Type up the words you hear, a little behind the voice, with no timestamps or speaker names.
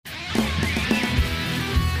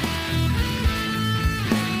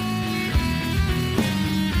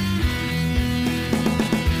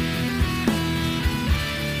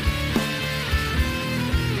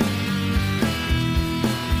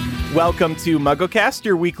Welcome to MuggleCast,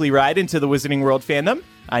 your weekly ride into the Wizarding World fandom.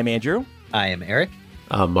 I'm Andrew. I am Eric.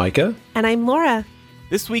 I'm Micah. And I'm Laura.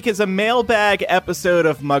 This week is a mailbag episode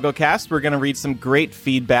of MuggleCast. We're going to read some great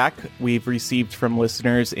feedback we've received from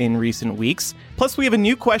listeners in recent weeks. Plus, we have a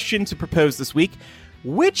new question to propose this week.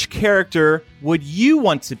 Which character would you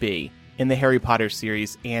want to be in the Harry Potter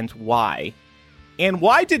series, and why? And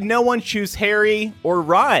why did no one choose Harry or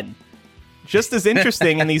Ron? Just as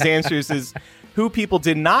interesting in these answers is who people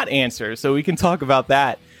did not answer, so we can talk about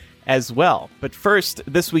that as well. But first,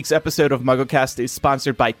 this week's episode of MuggleCast is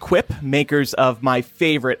sponsored by Quip, makers of my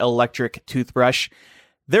favorite electric toothbrush.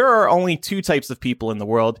 There are only two types of people in the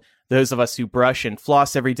world, those of us who brush and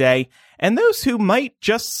floss every day, and those who might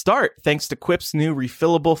just start thanks to Quip's new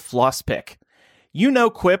refillable floss pick. You know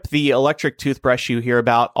Quip, the electric toothbrush you hear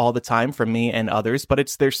about all the time from me and others, but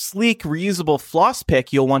it's their sleek, reusable floss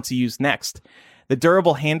pick you'll want to use next. The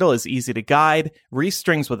durable handle is easy to guide,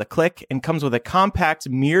 restrings with a click, and comes with a compact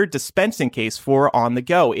mirrored dispensing case for on the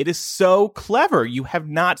go. It is so clever. You have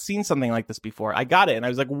not seen something like this before. I got it, and I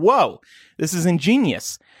was like, whoa, this is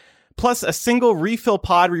ingenious. Plus, a single refill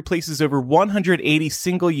pod replaces over 180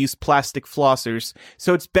 single-use plastic flossers,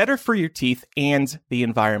 so it's better for your teeth and the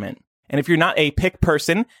environment. And if you're not a pick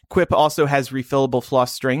person, Quip also has refillable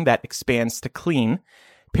floss string that expands to clean.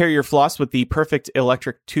 Pair your floss with the perfect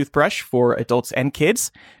electric toothbrush for adults and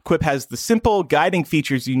kids. Quip has the simple guiding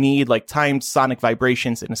features you need, like timed sonic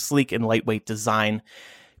vibrations and a sleek and lightweight design.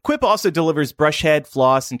 Quip also delivers brush head,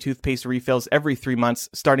 floss, and toothpaste refills every 3 months,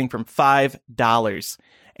 starting from $5.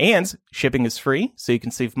 And shipping is free, so you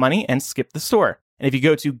can save money and skip the store. And if you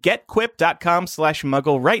go to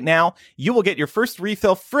getquip.com/muggle right now, you will get your first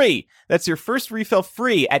refill free. That's your first refill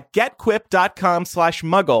free at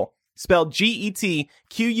getquip.com/muggle. Spelled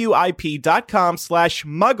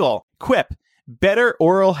GETQUIP.com/muggle. Quip. Better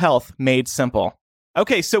oral health made simple.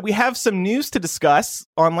 Okay, so we have some news to discuss.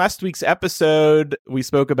 On last week's episode, we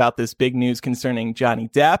spoke about this big news concerning Johnny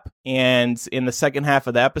Depp. And in the second half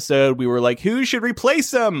of the episode, we were like, who should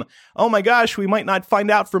replace him? Oh my gosh, we might not find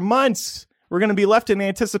out for months. We're going to be left in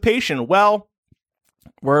anticipation. Well,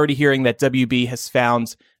 we're already hearing that WB has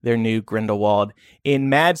found their new Grindelwald in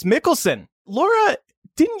Mads Mikkelsen. Laura,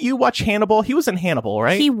 didn't you watch Hannibal? He was in Hannibal,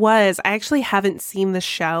 right? He was. I actually haven't seen the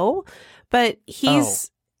show, but he's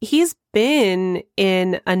been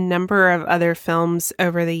in a number of other films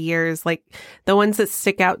over the years. Like the ones that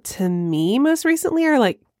stick out to me most recently are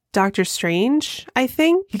like Doctor Strange, I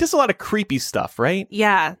think. He does a lot of creepy stuff, right?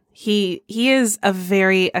 Yeah, he is a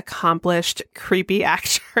very accomplished creepy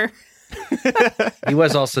actor. He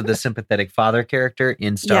was also the sympathetic father character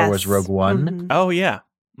in Star Wars Rogue One. Mm-hmm. Oh, yeah.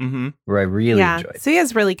 Mm-hmm. Where I really enjoyed. So he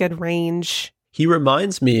has really good range. He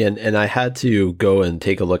reminds me, and I had to go and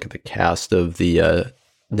take a look at the cast of the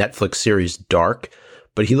Netflix series Dark,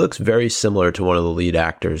 but he looks very similar to one of the lead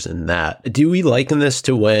actors in that. Do we liken this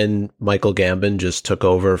to when Michael Gambon just took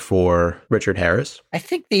over for Richard Harris? I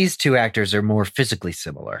think these two actors are more physically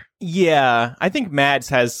similar. Yeah, I think Mads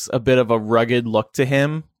has a bit of a rugged look to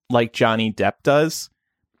him, like Johnny Depp does.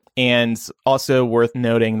 And also worth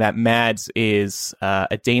noting that Mads is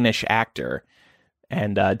a Danish actor,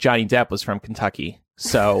 and Johnny Depp was from Kentucky.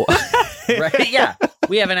 So, right? Yeah,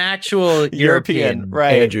 we have an actual European,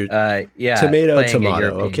 right? Andrew, yeah, tomato.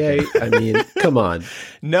 Okay, I mean, come on.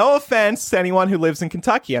 No offense to anyone who lives in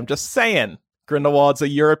Kentucky. I'm just saying Grindelwald's a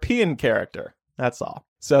European character. That's all.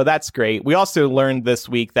 So that's great. We also learned this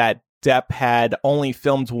week that Depp had only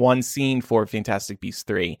filmed one scene for Fantastic Beasts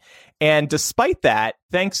 3. And despite that,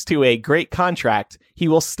 thanks to a great contract, he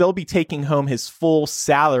will still be taking home his full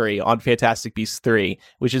salary on Fantastic Beasts 3,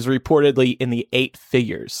 which is reportedly in the 8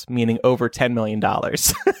 figures, meaning over $10 million.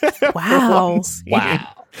 Wow.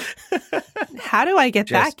 Wow. How do I get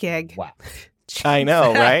that gig? Wow. I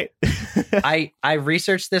know, right? I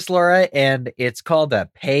researched this, Laura, and it's called a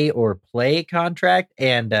pay or play contract.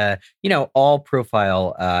 And, all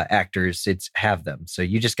profile actors have them. So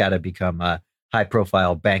you just got to become a high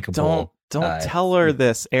profile, bankable. Don't tell her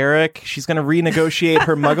this, Eric. She's going to renegotiate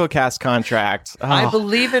her MuggleCast contract. Oh. I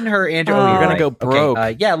believe in her, Andrew. You're going to go broke.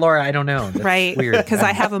 Okay. Yeah, Laura, I don't know. That's right. Weird. Because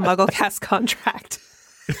I have a MuggleCast contract.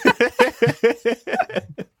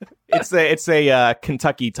 It's a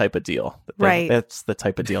Kentucky type of deal. Right. That's the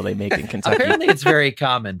type of deal they make in Kentucky. Apparently it's very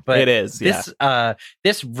common, but it is. Yeah.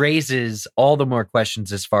 This raises all the more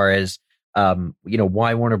questions as far as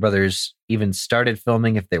why Warner Brothers even started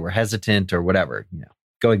filming, if they were hesitant or whatever,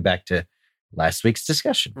 going back to last week's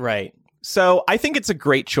discussion. Right. So I think it's a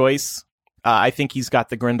great choice I think he's got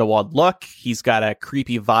the Grindelwald look. He's got a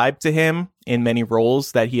creepy vibe to him in many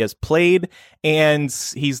roles that he has played, and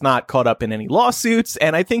he's not caught up in any lawsuits,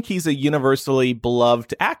 and I think he's a universally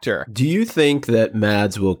beloved actor. Do you think that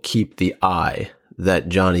Mads will keep the eye that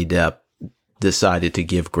Johnny Depp decided to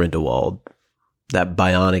give Grindelwald? That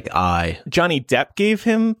bionic eye. Johnny Depp gave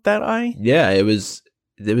him that eye? Yeah, it was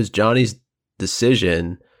Johnny's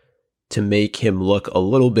decision to make him look a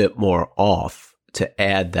little bit more off, to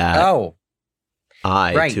add that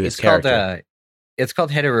eye to his character. It's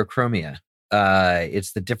called heterochromia.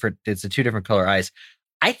 It's the two different color eyes.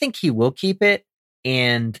 I think he will keep it.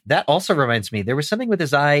 And that also reminds me, there was something with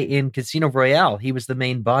his eye in Casino Royale. He was the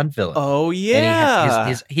main Bond villain. Oh yeah,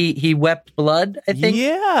 and he wept blood, I think.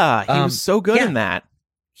 Yeah, he was so good in that.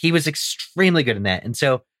 He was extremely good in that. And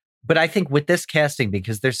so, but I think with this casting,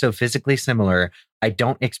 because they're so physically similar, I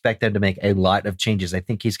don't expect them to make a lot of changes. I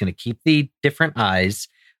think he's going to keep the different eyes.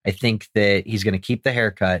 I think that he's going to keep the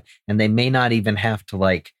haircut, and they may not even have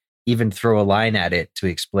to even throw a line at it to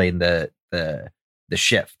explain the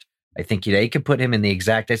shift. I think they could put him in the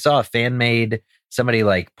exact. I saw a fan made somebody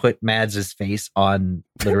put Mads's face on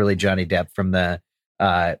literally Johnny Depp from the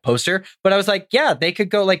poster, but I was like, yeah, they could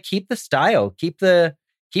go keep the style, keep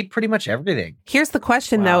pretty much everything. Here's the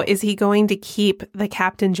question, though. Is he going to keep the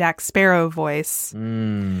Captain Jack Sparrow voice?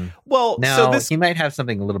 Well, no, he might have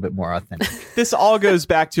something a little bit more authentic. This all goes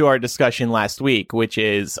back to our discussion last week, which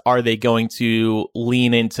is, are they going to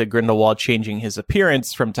lean into Grindelwald changing his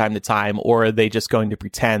appearance from time to time, or are they just going to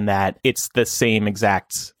pretend that it's the same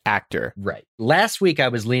exact actor? Right. Last week, I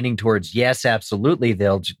was leaning towards, yes, absolutely.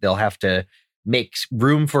 They'll have to make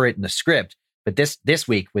room for it in the script. But this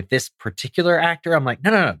week with this particular actor, I'm like,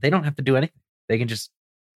 no, they don't have to do anything. They can just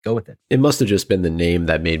go with it. It must have just been the name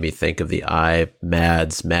that made me think of the eye,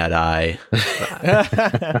 Mad Eye.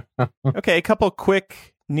 Okay, a couple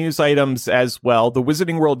quick news items as well. The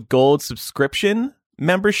Wizarding World Gold subscription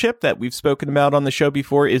membership that we've spoken about on the show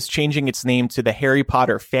before is changing its name to the Harry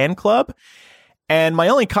Potter Fan Club. And my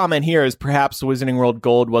only comment here is perhaps Wizarding World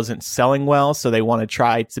Gold wasn't selling well, so they want to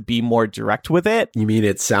try to be more direct with it. You mean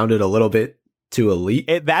it sounded a little bit too elite?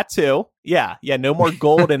 That too. Yeah, no more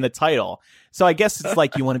gold in the title. So I guess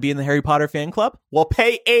it's you want to be in the Harry Potter fan club? Well,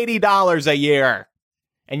 pay $80 a year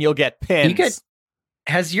and you'll get pins.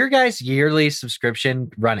 Has your guys' yearly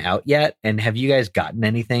subscription run out yet? And have you guys gotten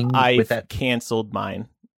anything with that? I canceled mine.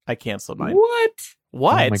 What?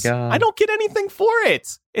 What? Oh my God. I don't get anything for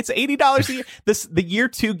it. It's $80 a year. The year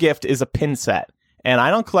 2 gift is a pin set. And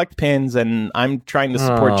I don't collect pins, and I'm trying to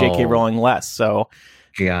support J.K. Rowling less, so...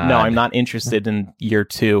 God. No, I'm not interested in year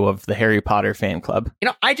 2 of the Harry Potter fan club.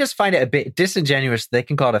 I just find it a bit disingenuous. They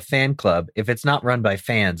can call it a fan club. If it's not run by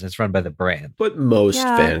fans, it's run by the brand. But most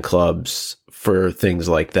fan clubs for things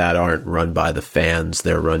like that aren't run by the fans.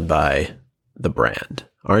 They're run by the brand,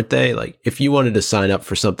 aren't they? If you wanted to sign up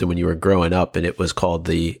for something when you were growing up and it was called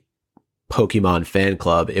the Pokemon fan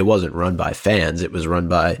club, it wasn't run by fans. It was run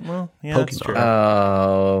by Pokemon. That's true.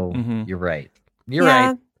 Oh, You're right. You're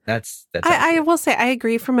right. That's I will say I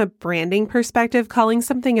agree from a branding perspective. Calling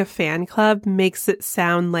something a fan club makes it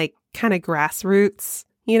sound like kind of grassroots,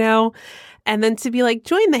 and then to be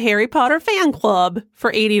join the Harry Potter fan club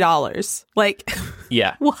for $80.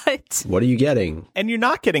 Yeah. What are you getting? And you're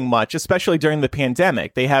not getting much, especially during the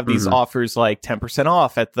pandemic. They have these offers 10%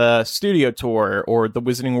 off at the studio tour or the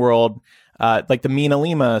Wizarding World, the Mina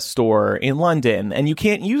Lima store in London, and you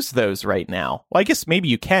can't use those right now. Well, I guess maybe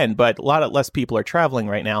you can, but a lot less people are traveling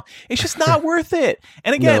right now. It's just not worth it.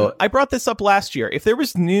 And again, I brought this up last year. If there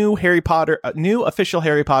was new official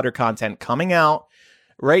Harry Potter content coming out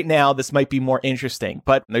right now, this might be more interesting.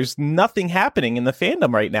 But there's nothing happening in the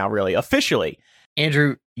fandom right now, really, officially.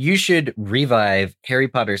 Andrew, you should revive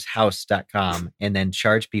HarryPottersHouse.com and then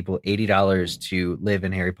charge people $80 to live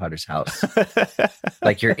in Harry Potter's house.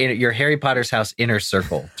 Your Harry Potter's house inner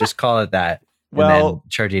circle. Just call it that. And then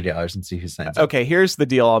charge $80 and see who signs up. Okay, here's the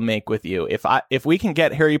deal I'll make with you. If we can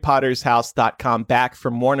get HarryPottersHouse.com back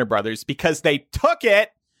from Warner Brothers, because they took it,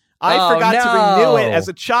 I forgot to renew it as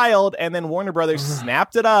a child, and then Warner Brothers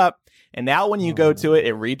snapped it up. And now when you go to it,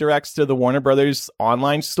 it redirects to the Warner Brothers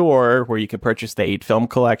online store where you can purchase the 8-film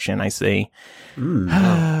collection, I see.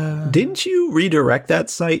 Didn't you redirect that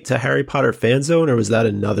site to Harry Potter Fan Zone, or was that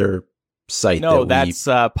another site? No, that's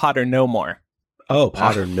Potter No More. Oh,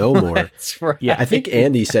 Potter No More. That's right. Yeah, I think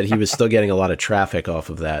Andy said he was still getting a lot of traffic off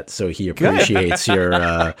of that, so he appreciates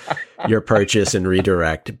your purchase and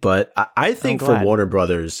redirect. But I think for Warner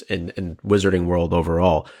Brothers and Wizarding World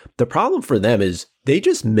overall, the problem for them is they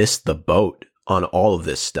just missed the boat on all of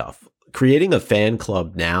this stuff. Creating a fan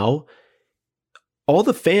club now, all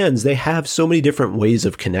the fans, they have so many different ways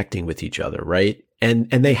of connecting with each other, right? And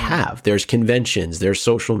they have. There's conventions, there's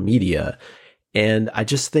social media. And I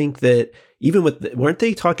just think that even with, weren't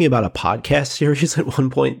they talking about a podcast series at one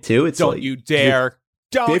point too? It's Don't you dare.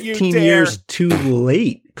 Don't you 15 dare. years too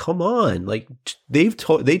late. Come on. Like they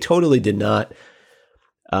totally did not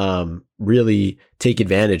really take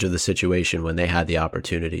advantage of the situation when they had the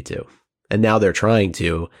opportunity to. And now they're trying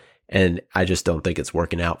to, and I just don't think it's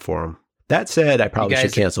working out for them. That said, I probably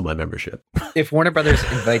should cancel my membership. If Warner Brothers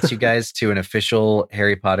invites you guys to an official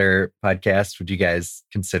Harry Potter podcast, would you guys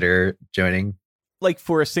consider joining? Like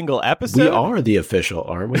for a single episode? We are the official,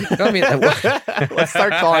 aren't we? I mean, let's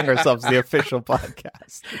start calling ourselves the official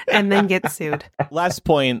podcast. And then get sued. Last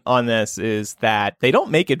point on this is that they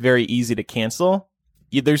don't make it very easy to cancel.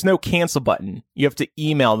 There's no cancel button. You have to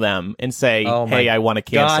email them and say, hey, I want to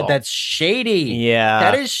cancel. God, that's shady. Yeah.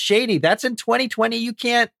 That is shady. That's in 2020. You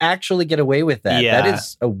can't actually get away with that. Yeah. That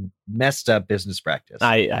is a messed up business practice.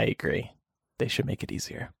 I agree. They should make it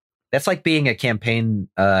easier. That's like being a campaign,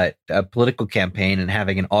 a political campaign, and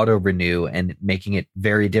having an auto renew and making it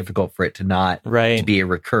very difficult for it to not to be a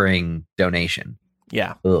recurring donation.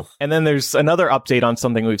 Yeah. Ugh. And then there's another update on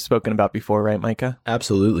something we've spoken about before, right, Micah?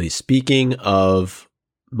 Absolutely. Speaking of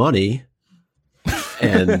money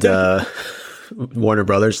and Warner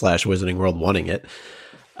Brothers / Wizarding World wanting it,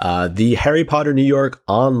 the Harry Potter New York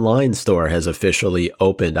online store has officially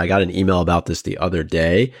opened. I got an email about this the other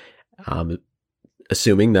day,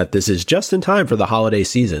 assuming that this is just in time for the holiday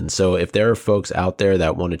season. So if there are folks out there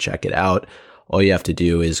that want to check it out, all you have to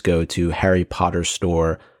do is go to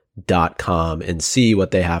harrypotterstore.com and see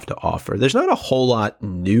what they have to offer. There's not a whole lot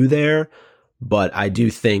new there, but I do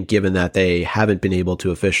think, given that they haven't been able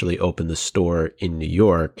to officially open the store in New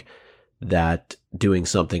York, that doing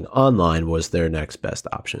something online was their next best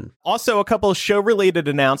option. Also, a couple of show-related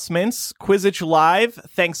announcements. Quizzitch Live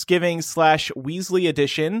Thanksgiving / Weasley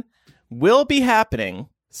edition will be happening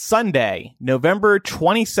Sunday, November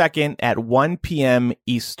 22nd at 1 p.m.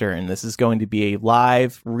 Eastern. This is going to be a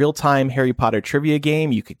live, real-time Harry Potter trivia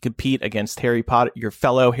game. You could compete against Harry Potter, your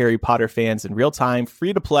fellow Harry Potter fans in real time,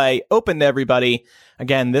 free to play, open to everybody.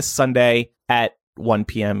 Again, this Sunday at 1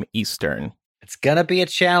 p.m. Eastern. It's going to be a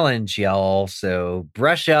challenge, y'all. So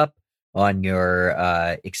brush up on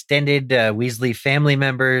your extended Weasley family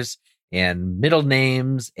members and middle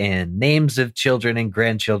names and names of children and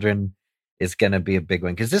grandchildren. Is going to be a big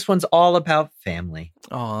one because this one's all about family.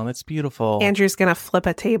 Oh, that's beautiful. Andrew's going to flip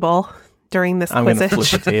a table during this I'm going to Quizzitch.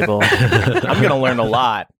 flip a table. I'm going to learn a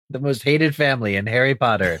lot. The most hated family in Harry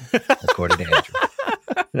Potter, according to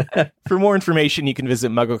Andrew. For more information, you can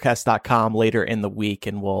visit mugglecast.com later in the week,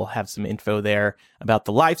 and we'll have some info there about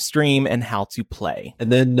the live stream and how to play.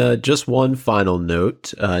 And then just one final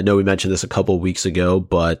note. I know we mentioned this a couple of weeks ago,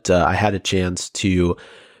 but I had a chance to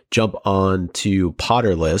jump on to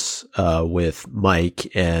Potterless with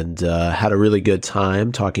Mike and had a really good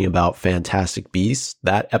time talking about Fantastic Beasts.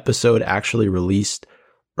 That episode actually released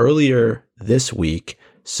earlier this week,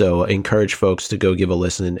 so I encourage folks to go give a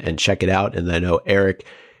listen and check it out. And I know, Eric,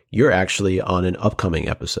 you're actually on an upcoming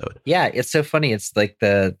episode. Yeah, it's so funny. It's like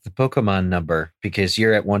the Pokemon number, because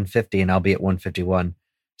you're at 150 and I'll be at 151.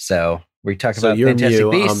 So we talk about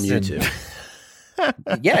Fantastic Beasts. I'm you too.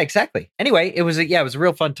 Yeah, exactly. Anyway, it was a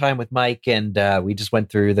real fun time with Mike, and we just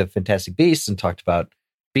went through the Fantastic Beasts and talked about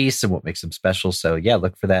beasts and what makes them special. So yeah,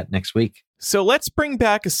 look for that next week. So let's bring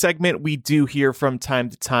back a segment we do here from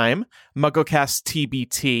time to time, MuggleCast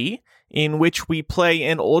TBT, in which we play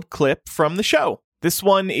an old clip from the show. This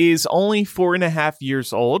one is only 4.5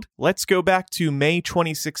 years old. Let's go back to May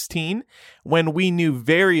 2016, when we knew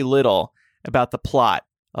very little about the plot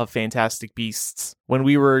of Fantastic Beasts, when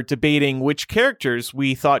we were debating which characters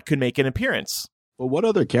we thought could make an appearance. Well, what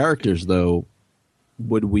other characters, though,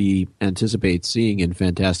 would we anticipate seeing in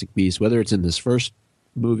Fantastic Beasts, whether it's in this first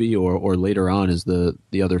movie or later on as the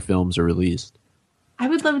other films are released? I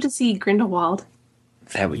would love to see Grindelwald.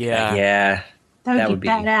 That would, That would be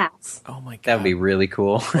badass. Oh my god. That would be really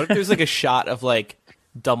cool. What if there's like a shot of like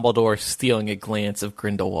Dumbledore stealing a glance of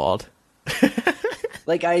Grindelwald?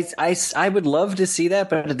 Like I would love to see that,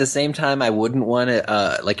 but at the same time, I wouldn't want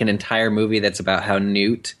to like an entire movie that's about how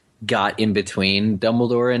Newt got in between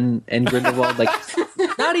Dumbledore and Grindelwald. Like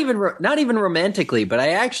not even romantically, but I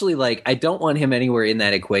actually I don't want him anywhere in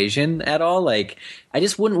that equation at all. Like I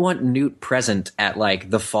just wouldn't want Newt present at like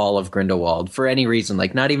the fall of Grindelwald for any reason.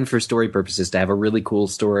 Like not even for story purposes, to have a really cool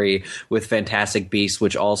story with Fantastic Beasts,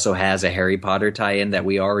 which also has a Harry Potter tie-in that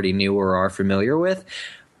we already knew or are familiar with.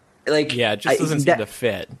 Like, yeah, it just doesn't seem to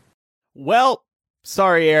fit. Well,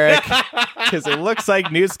 Sorry, Eric, because it looks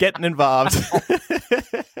like Newt's getting involved.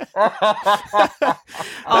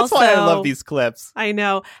 That's Also, why I love these clips. I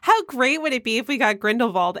know. How great would it be if we got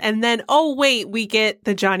Grindelwald and then, oh, wait, we get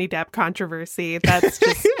the Johnny Depp controversy? That's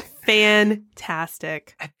just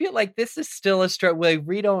fantastic. I feel like this is still a struggle. Like,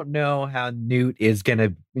 we don't know how Newt is going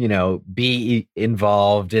to, be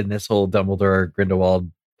involved in this whole Dumbledore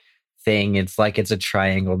Grindelwald thing. It's like it's a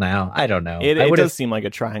triangle now. I don't know. It does seem like a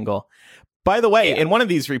triangle. By the way, in one of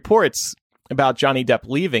these reports about Johnny Depp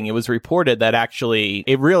leaving, it was reported that actually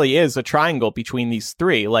it really is a triangle between these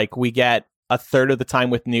three. Like, we get a third of the time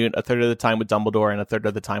with Newt, a third of the time with Dumbledore, and a third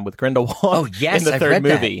of the time with Grindelwald. Oh, yes, in the I've third read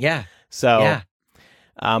movie. That. Yeah. So,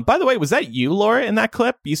 yeah. By the way, was that you, Laura, in that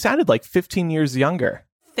clip? You sounded like 15 years younger.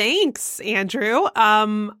 Thanks, Andrew.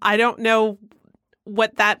 I don't know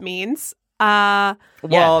what that means. Well,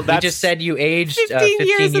 you just said you aged 15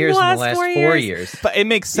 years in the last 4 years. But it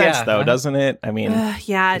makes sense, though, doesn't it? I mean,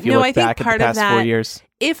 yeah. if you look I think back at part the of past that, 4 years.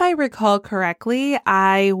 If I recall correctly,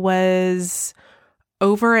 I was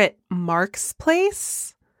over at Mark's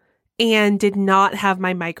place and did not have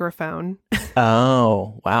my microphone.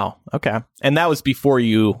 Oh, wow. Okay. And that was before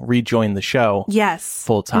you rejoined the show. Yes.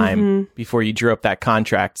 Full time, before you drew up that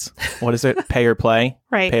contract. What is it? Pay or play?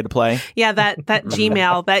 Right. Pay to play? Yeah, that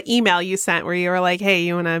Gmail, that email you sent where you were like, hey,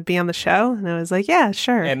 you want to be on the show? And I was like, yeah,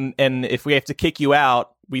 sure. And if we have to kick you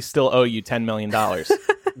out, we still owe you $10 million.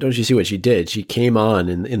 Don't you see what she did? She came on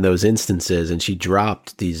in those instances and she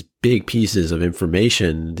dropped these big pieces of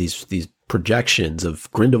information, these projections of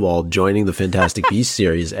Grindelwald joining the Fantastic Beasts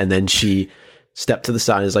series, and then she stepped to the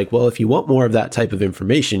side and is like, well, if you want more of that type of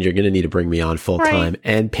information, you're going to need to bring me on full time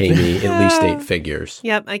and pay me at least 8 figures.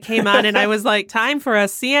 Yep, I came on and I was like, time for a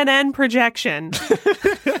CNN projection.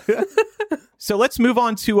 So let's move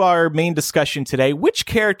on to our main discussion today. Which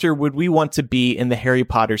character would we want to be in the Harry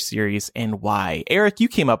Potter series and why? Eric, you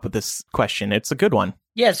came up with this question. It's a good one.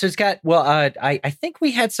 Yeah, so it's got, I think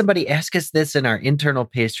we had somebody ask us this in our internal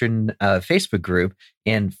patron Facebook group,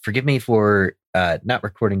 and forgive me for not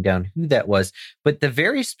recording down who that was, but the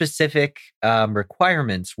very specific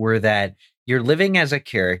requirements were that you're living as a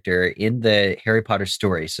character in the Harry Potter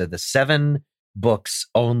story, so the 7 books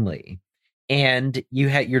only, and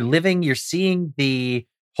you're seeing the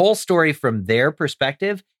whole story from their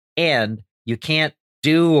perspective, and you can't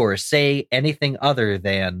do or say anything other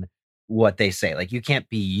than what they say. Like, you can't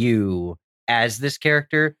be you as this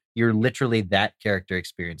character. You're literally that character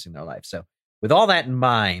experiencing their life. So with all that in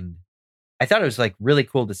mind, I thought it was like really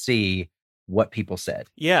cool to see what people said.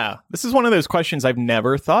 Yeah, this is one of those questions I've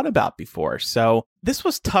never thought about before. So this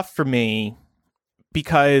was tough for me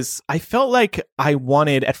because I felt like I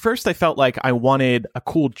wanted a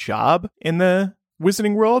cool job in the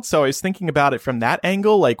Wizarding World. So I was thinking about it from that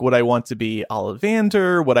angle. Like, would I want to be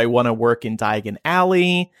Ollivander? Would I want to work in Diagon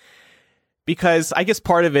Alley? Because I guess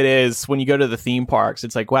part of it is when you go to the theme parks,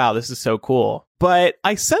 it's like, wow, this is so cool. But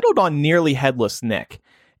I settled on Nearly Headless Nick.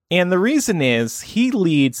 And the reason is he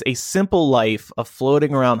leads a simple life of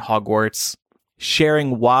floating around Hogwarts,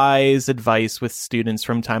 sharing wise advice with students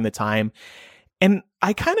from time to time. And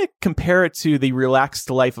I kind of compare it to the relaxed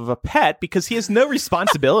life of a pet because he has no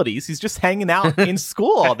responsibilities. He's just hanging out in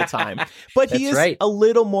school all the time. But he is a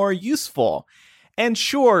little more useful. And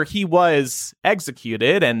sure, he was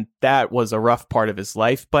executed, and that was a rough part of his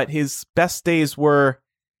life, but his best days were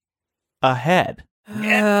ahead.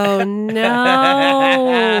 Oh,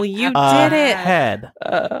 no. You did it. Ahead.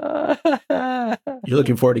 You're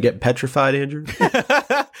looking forward to getting petrified, Andrew?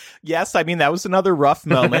 Yes, I mean, that was another rough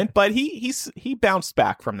moment, but he bounced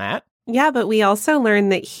back from that. Yeah, but we also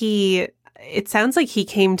learned that it sounds like he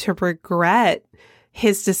came to regret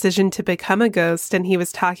his decision to become a ghost. And he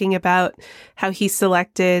was talking about how he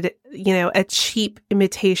selected, a cheap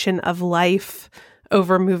imitation of life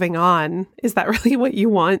over moving on. Is that really what you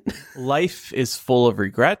want? Life is full of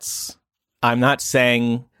regrets. I'm not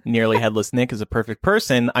saying Nearly Headless Nick is a perfect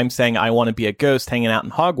person. I'm saying I want to be a ghost hanging out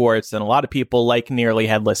in Hogwarts, and a lot of people like Nearly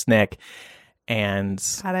Headless Nick. And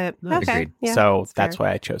got it. Okay. Agreed. Yeah, so that's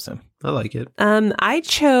why I chose him. I like it. I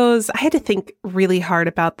had to think really hard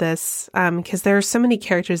about this because there are so many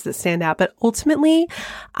characters that stand out, but ultimately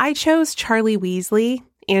I chose Charlie Weasley.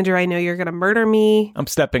 Andrew, I know you're going to murder me. I'm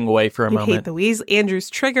stepping away for a moment. Hate the Weasley. Andrew's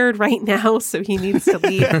triggered right now, so he needs to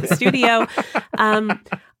leave the studio.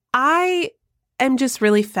 I am just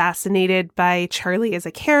really fascinated by Charlie as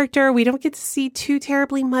a character. We don't get to see too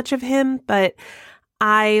terribly much of him, but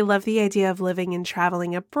I love the idea of living and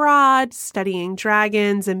traveling abroad, studying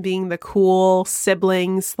dragons, and being the cool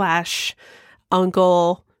sibling /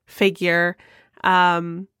 uncle figure.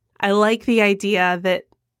 I like the idea that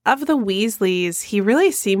of the Weasleys, he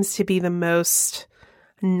really seems to be the most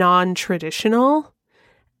non-traditional.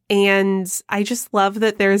 And I just love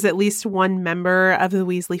that there's at least one member of the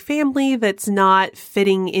Weasley family that's not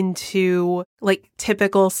fitting into like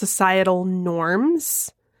typical societal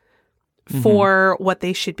norms for what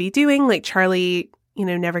they should be doing. Like Charlie,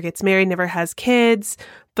 never gets married, never has kids,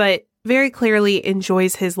 but very clearly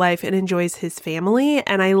enjoys his life and enjoys his family.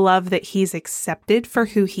 And I love that he's accepted for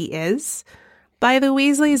who he is by the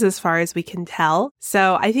Weasleys as far as we can tell.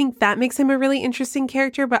 So I think that makes him a really interesting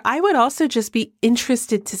character, but I would also just be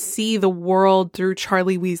interested to see the world through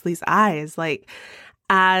Charlie Weasley's eyes. Like,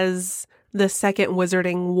 as the Second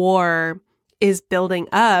Wizarding War is building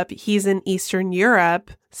up, he's in Eastern Europe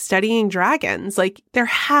studying dragons. Like, there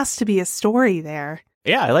has to be a story there.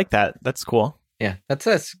 Yeah, I like that. That's cool. Yeah,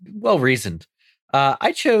 that's well reasoned.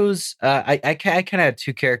 I chose, I kind of had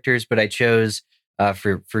two characters, but I chose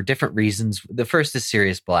for different reasons. The first is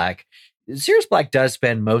Sirius Black. Sirius Black does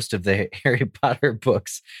spend most of the Harry Potter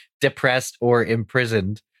books depressed or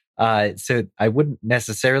imprisoned. So I wouldn't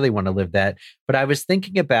necessarily want to live that. But I was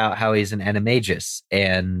thinking about how he's an animagus,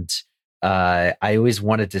 and I always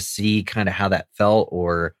wanted to see kind of how that felt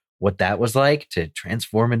or what that was like to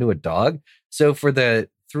transform into a dog. So for the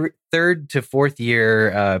third to fourth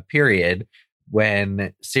year period,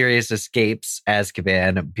 when Sirius escapes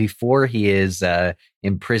Azkaban before he is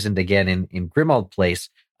imprisoned again in Grimmauld Place,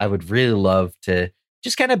 I would really love to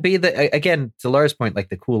just kind of be again, to Laura's point, like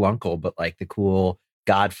the cool uncle, but like the cool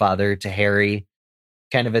godfather to Harry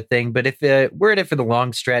kind of a thing. But if we're in it for the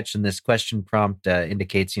long stretch and this question prompt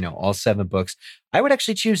indicates, all 7 books, I would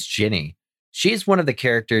actually choose Ginny. She's one of the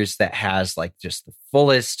characters that has like just the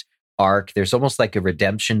fullest arc. There's almost like a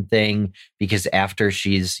redemption thing, because after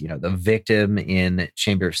she's, the victim in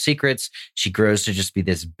Chamber of Secrets, she grows to just be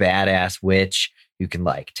this badass witch who can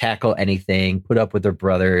like tackle anything, put up with her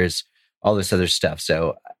brothers, all this other stuff.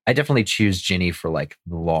 So I definitely choose Ginny for like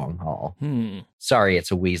the long haul. Sorry,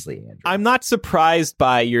 it's a Weasley, Andrew. I'm not surprised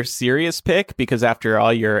by your Sirius pick, because after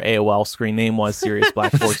all, your AOL screen name was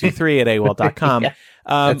SiriusBlack423 at AOL.com. Yeah,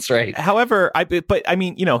 that's right. However,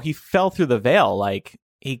 he fell through the veil. Like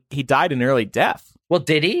he died an early death. Well,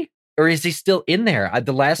 did he? Or is he still in there?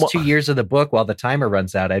 The last 2 years of the book, while the timer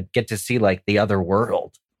runs out, I'd get to see like the other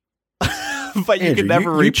world. But Andrew, you could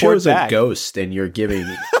never you report chose back. a ghost, and you're giving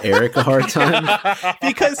Eric a hard time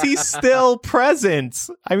because he's still present.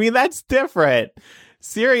 I mean, that's different.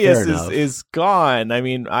 Sirius is gone. I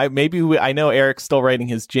mean, I know Eric's still writing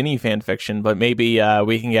his Ginny fan fiction, but maybe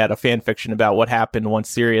we can get a fan fiction about what happened once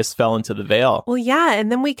Sirius fell into the veil. Well, yeah,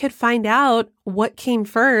 and then we could find out what came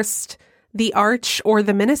first, the Arch or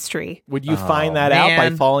the Ministry. Would you find that out by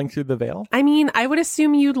falling through the veil? I mean, I would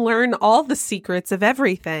assume you'd learn all the secrets of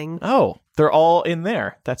everything. Oh, they're all in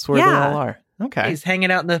there. That's where they all are. Okay. He's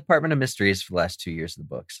hanging out in the Department of Mysteries for the last 2 years of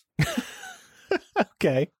the books.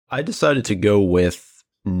 Okay. I decided to go with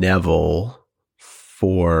Neville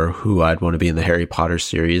for who I'd want to be in the Harry Potter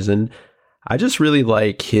series. And I just really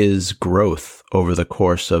like his growth over the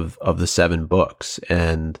course of the 7 books.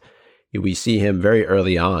 And we see him very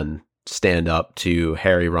early on stand up to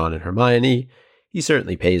Harry, Ron, and Hermione. He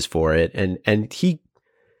certainly pays for it. And he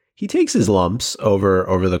takes his lumps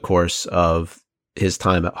over the course of his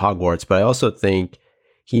time at Hogwarts. But I also think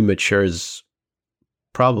he matures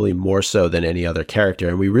probably more so than any other character.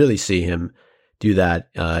 And we really see him do that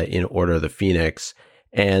in Order of the Phoenix.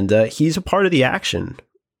 And he's a part of the action.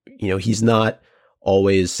 He's not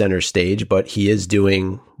always center stage, but he is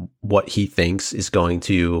doing what he thinks is going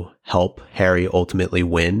to help Harry ultimately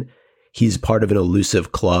win. He's part of an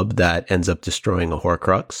elusive club that ends up destroying a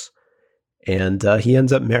Horcrux. And he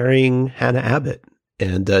ends up marrying Hannah Abbott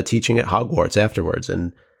and teaching at Hogwarts afterwards.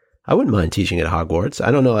 And I wouldn't mind teaching at Hogwarts.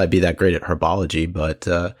 I don't know I'd be that great at herbology, but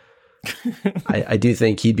I do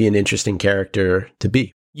think he'd be an interesting character to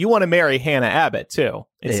be. You want to marry Hannah Abbott, too.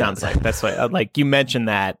 It sounds like that's why. Like, you mentioned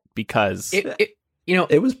that because...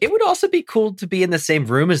 It would also be cool to be in the same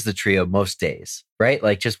room as the trio most days, right?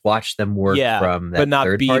 Like just watch them work from that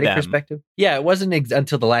third party perspective. Yeah, it wasn't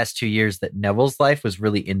until the last 2 years that Neville's life was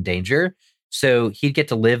really in danger. So he'd get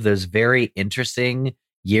to live those very interesting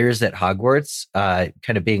years at Hogwarts,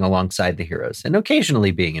 kind of being alongside the heroes and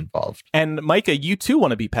occasionally being involved. And Micah, you too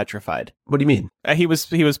want to be petrified. What do you mean? He was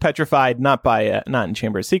petrified not in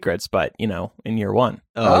Chamber of Secrets, but in year 1.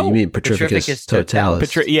 Oh, you mean Petrificus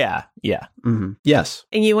Totalis? Yeah. Mm-hmm. Yes.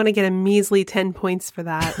 And you want to get a measly 10 points for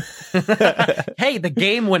that. Hey, the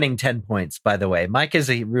game-winning 10 points, by the way. Mike is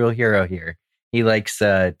a real hero here. He likes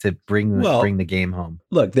to bring the game home.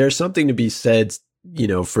 Look, there's something to be said,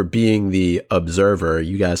 for being the observer.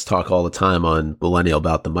 You guys talk all the time on Millennial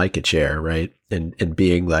about the Micah chair, right? And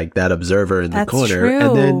being like that observer in the corner, true.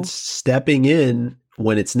 and then stepping in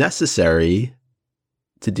when it's necessary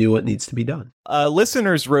to do what needs to be done.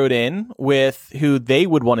 Listeners wrote in with who they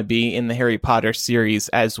would want to be in the Harry Potter series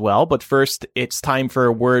as well. But first, it's time for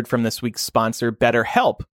a word from this week's sponsor,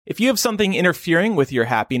 BetterHelp. If you have something interfering with your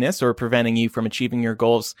happiness or preventing you from achieving your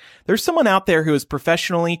goals, there's someone out there who is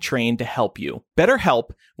professionally trained to help you. BetterHelp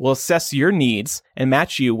will assess your needs and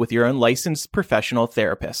match you with your own licensed professional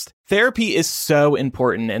therapist. Therapy is so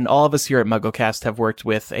important, and all of us here at MuggleCast have worked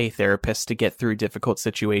with a therapist to get through difficult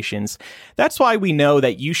situations. That's why we know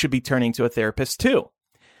that you should be turning to a therapist too.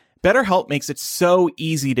 BetterHelp makes it so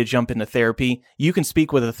easy to jump into therapy. You can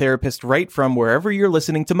speak with a therapist right from wherever you're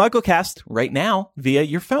listening to MuggleCast right now via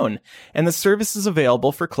your phone, and the service is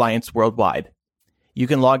available for clients worldwide. You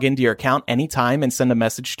can log into your account anytime and send a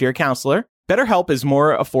message to your counselor. BetterHelp is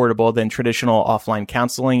more affordable than traditional offline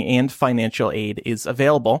counseling, and financial aid is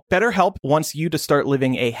available. BetterHelp wants you to start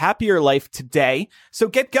living a happier life today, so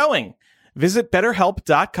get going. Visit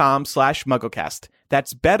betterhelp.com/MuggleCast.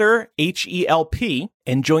 That's better, H-E-L-P,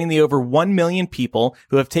 and join the over 1 million people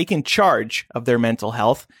who have taken charge of their mental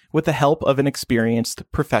health with the help of an experienced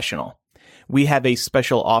professional. We have a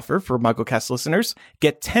special offer for MuggleCast listeners.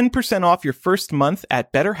 Get 10% off your first month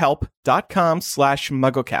at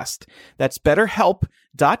betterhelp.com/MuggleCast. That's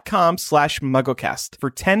betterhelp.com/MuggleCast for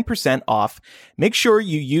 10% off. Make sure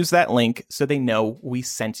you use that link so they know we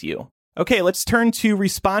sent you. Okay, let's turn to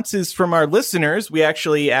responses from our listeners. We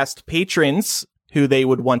actually asked patrons who they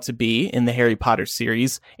would want to be in the Harry Potter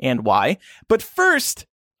series and why. But first,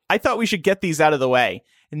 I thought we should get these out of the way.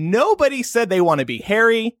 Nobody said they want to be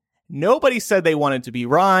Harry. Nobody said they wanted to be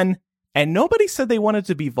Ron. And nobody said they wanted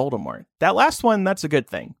to be Voldemort. That last one, that's a good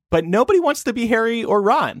thing. But nobody wants to be Harry or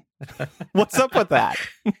Ron. What's up with that?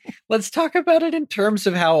 Let's talk about it in terms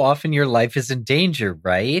of how often your life is in danger,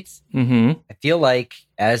 right? Mm-hmm. I feel like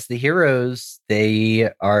as the heroes, they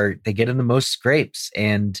get in the most scrapes,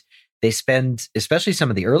 and they spend, especially some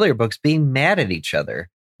of the earlier books, being mad at each other.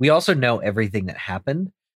 We also know everything that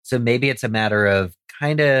happened. So maybe it's a matter of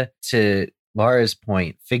kind of, to Laura's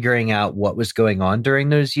point, figuring out what was going on during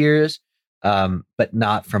those years, but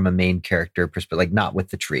not from a main character perspective, like not with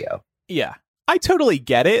the trio. Yeah, I totally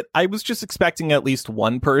get it. I was just expecting at least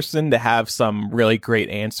one person to have some really great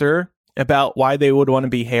answer about why they would want to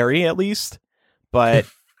be Harry, at least. But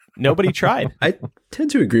nobody tried. I tend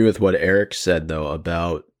to agree with what Eric said, though,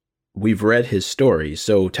 about we've read his story,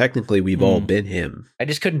 so technically we've all been him. I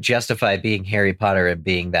just couldn't justify being Harry Potter and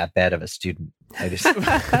being that bad of a student. I just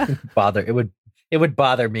bother. It would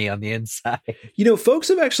bother me on the inside. You know, folks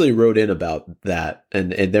have actually wrote in about that,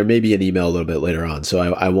 and there may be an email a little bit later on, so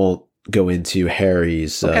I won't go into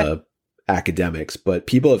Harry's academics, but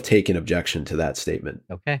people have taken objection to that statement.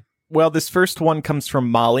 Okay. Well, this first one comes from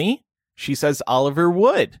Molly. She says Oliver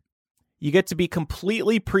Wood. You get to be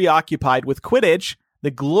completely preoccupied with Quidditch, the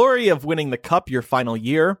glory of winning the cup your final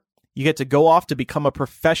year. You get to go off to become a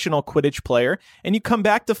professional Quidditch player, and you come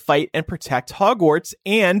back to fight and protect Hogwarts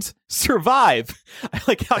and survive. I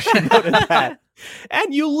like how she noted that.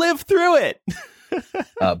 And you live through it.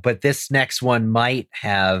 But this next one might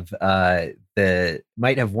have won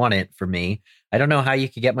it for me. I don't know how you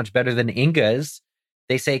could get much better than Inga's.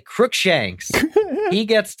 They say Crookshanks. He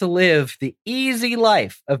gets to live the easy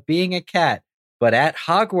life of being a cat, but at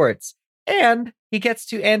Hogwarts. And he gets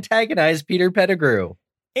to antagonize Peter Pettigrew.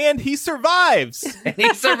 And he survives.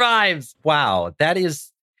 Wow. That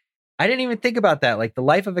is, I didn't even think about that. Like the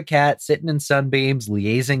life of a cat sitting in sunbeams,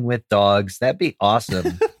 liaising with dogs. That'd be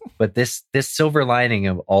awesome. But this silver lining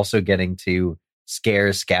of also getting to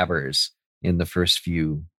scare Scabbers in the first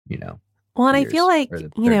few, Well, and years, I feel like,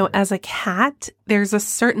 years. as a cat, there's a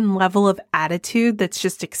certain level of attitude that's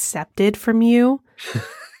just accepted from you.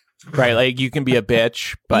 Right. Like you can be a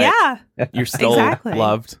bitch, but you're still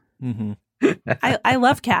loved. Mm-hmm. I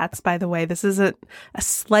love cats, by the way. This isn't a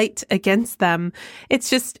slight against them. It's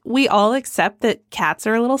just we all accept that cats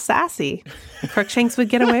are a little sassy. Crookshanks would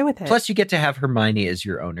get away with it. Plus, you get to have Hermione as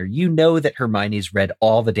your owner. You know that Hermione's read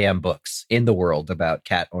all the damn books in the world about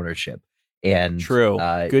cat ownership. And true.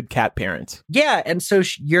 Good cat parent. Yeah. And so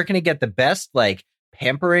you're going to get the best,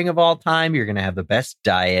 pampering of all time. You're going to have the best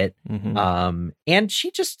diet. Mm-hmm. And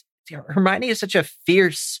Hermione is such a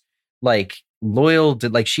fierce, loyal,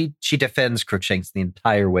 she defends Crookshanks the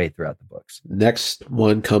entire way throughout the books. Next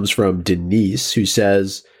one comes from Denise, who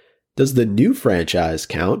says, does the new franchise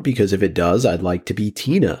count? Because if it does, I'd like to be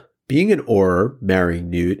Tina. Being an Auror, marrying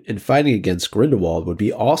Newt, and fighting against Grindelwald would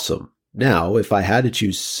be awesome. Now, if I had to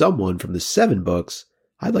choose someone from the 7 books,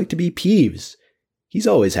 I'd like to be Peeves. He's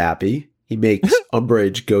always happy. He makes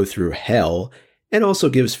Umbridge go through hell, and also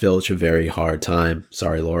gives Filch a very hard time.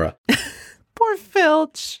 Sorry, Laura. Poor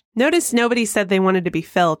Filch. Notice nobody said they wanted to be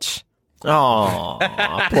Filch. Oh,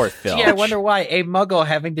 poor Filch. Yeah, I wonder why a muggle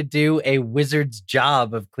having to do a wizard's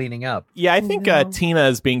job of cleaning up. Yeah, I think Tina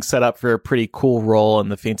is being set up for a pretty cool role in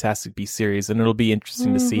the Fantastic Beasts series, and it'll be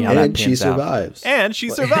interesting to see how that And pans she out. survives. And she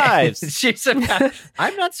survives. She survives.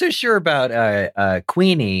 I'm not so sure about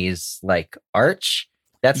Queenie's like arch.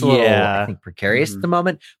 That's a little, I think, precarious at the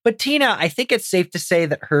moment. But Tina, I think it's safe to say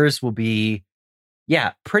that hers will be,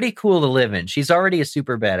 pretty cool to live in. She's already a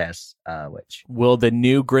super badass witch. Will the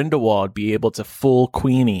new Grindelwald be able to fool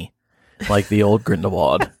Queenie like the old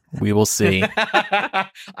Grindelwald? We will see.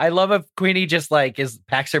 I love if Queenie just like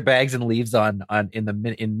packs her bags and leaves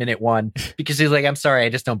in minute one because he's like, I'm sorry, I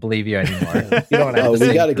just don't believe you anymore. You don't have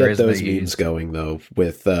we got to get those memes going though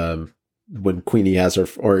with when Queenie has her,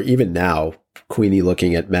 or even now, Queenie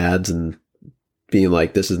looking at Mads and being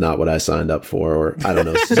like, "This is not what I signed up for," or I don't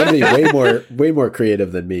know. Somebody way more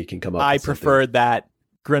creative than me can come up. I preferred that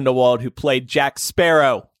Grindelwald who played Jack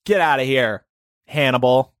Sparrow. Get out of here,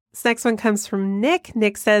 Hannibal. This next one comes from Nick.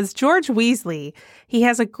 Nick says, George Weasley. He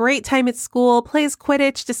has a great time at school, plays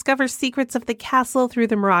Quidditch, discovers secrets of the castle through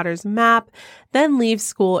the Marauders map, then leaves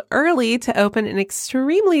school early to open an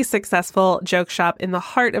extremely successful joke shop in the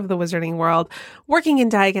heart of the wizarding world. Working in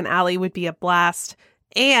Diagon Alley would be a blast.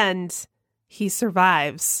 And he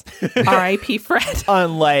survives. R.I.P. Fred.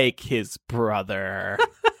 Unlike his brother.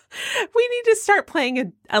 We need to start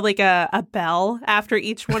playing a bell after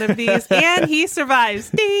each one of these. And he survives.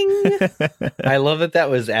 Ding. I love that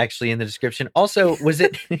was actually in the description. Also, was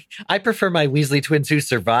it? I prefer my Weasley twins who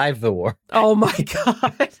survived the war. Oh my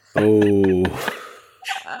God. Oh.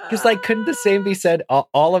 Because couldn't the same be said?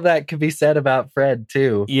 All of that could be said about Fred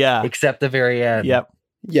too. Yeah. Except the very end. Yep.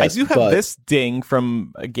 Yes, I do have this ding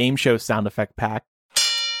from a game show sound effect pack.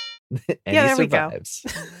 And there he we go. survives.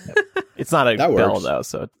 It's not a That bell works. though,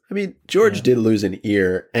 so I mean, George did lose an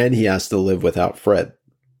ear, and he has to live without Fred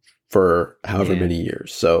for however many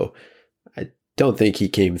years. So I don't think he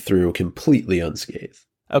came through completely unscathed.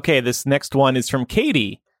 Okay, this next one is from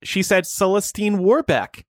Katie. She said, Celestine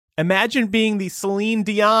Warbeck. Imagine being the Celine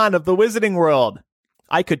Dion of the Wizarding world.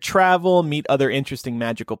 I could travel, meet other interesting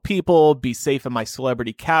magical people, be safe in my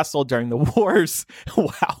celebrity castle during the wars.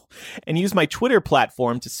 Wow. And use my Twitter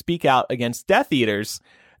platform to speak out against Death Eaters.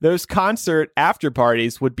 Those concert after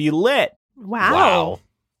parties would be lit. Wow.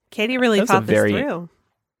 Katie really That's thought this through.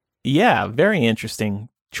 Yeah, very interesting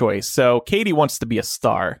choice. So Katie wants to be a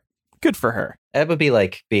star. Good for her. That would be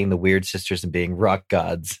like being the Weird Sisters and being rock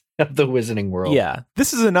gods of the Wizarding world. Yeah.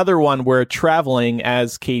 This is another one where traveling,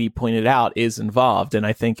 as Katie pointed out, is involved. And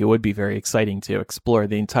I think it would be very exciting to explore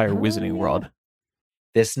the entire Wizarding world.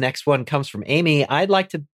 This next one comes from Amy. I'd love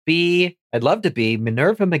to be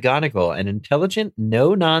Minerva McGonagall, an intelligent,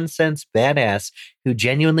 no-nonsense badass who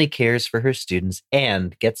genuinely cares for her students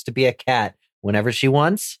and gets to be a cat whenever she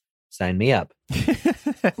wants. Sign me up.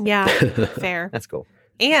 Yeah, fair. That's cool.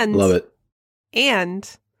 And Love it. And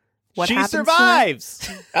what she happens survives.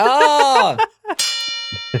 Oh!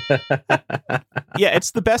 Yeah,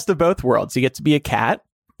 it's the best of both worlds. You get to be a cat.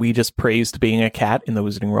 We just praised being a cat in the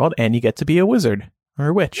Wizarding world, and you get to be a wizard or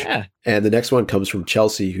a witch. Yeah. And the next one comes from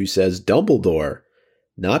Chelsea, who says, Dumbledore.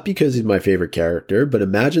 Not because he's my favorite character, but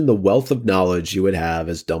imagine the wealth of knowledge you would have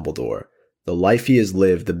as Dumbledore. The life he has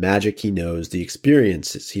lived, the magic he knows, the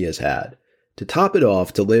experiences he has had. To top it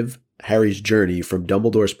off, to live Harry's journey from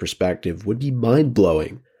Dumbledore's perspective would be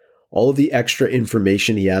mind-blowing. All of the extra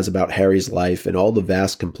information he has about Harry's life and all the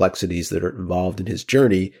vast complexities that are involved in his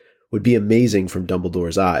journey would be amazing from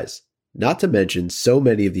Dumbledore's eyes. Not to mention, so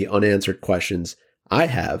many of the unanswered questions I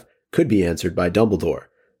have could be answered by Dumbledore,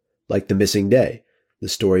 like the missing day, the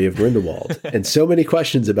story of Grindelwald, and so many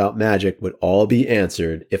questions about magic would all be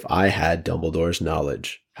answered if I had Dumbledore's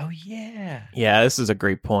knowledge. Oh, yeah. Yeah, this is a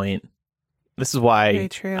great point. This is why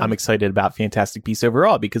I'm excited about Fantastic Beasts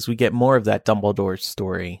overall, because we get more of that Dumbledore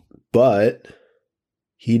story. But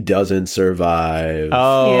he doesn't survive.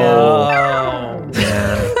 Oh,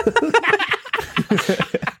 yeah.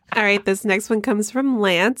 All right, this next one comes from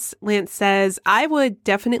Lance. Lance says, I would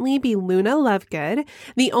definitely be Luna Lovegood,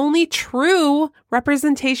 the only true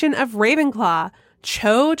representation of Ravenclaw.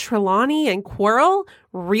 Cho, Trelawney, and Quirrell?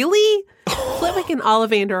 Really? Flitwick and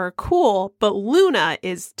Ollivander are cool, but Luna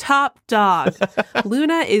is top dog.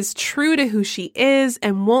 Luna is true to who she is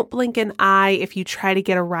and won't blink an eye if you try to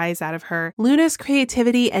get a rise out of her. Luna's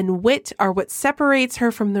creativity and wit are what separates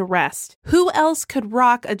her from the rest. Who else could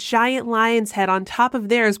rock a giant lion's head on top of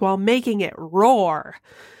theirs while making it roar?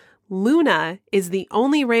 Luna is the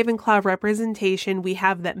only Ravenclaw representation we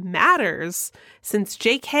have that matters since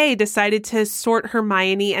J.K. decided to sort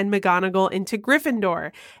Hermione and McGonagall into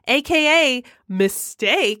Gryffindor, aka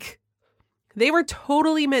mistake. They were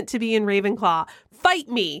totally meant to be in Ravenclaw. Fight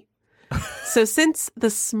me! So since the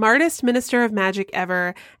smartest minister of magic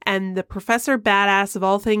ever and the professor badass of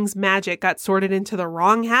all things magic got sorted into the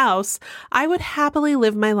wrong house, I would happily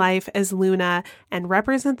live my life as Luna and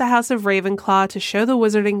represent the House of Ravenclaw to show the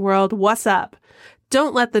wizarding world what's up.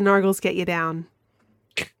 Don't let the Nargles get you down.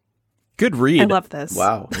 Good read. I love this.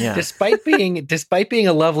 Wow. Yeah. Despite being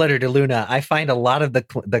a love letter to Luna, I find a lot of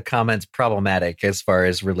the comments problematic as far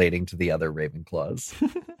as relating to the other Ravenclaws.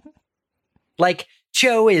 Like,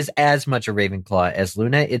 Cho is as much a Ravenclaw as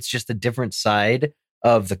Luna. It's just a different side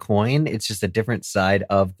of the coin. It's just a different side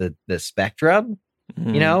of the spectrum.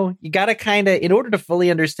 Mhm. You know, you got to kind of, in order to fully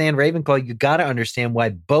understand Ravenclaw, you got to understand why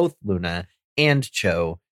both Luna and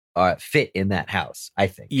Cho fit in that house, I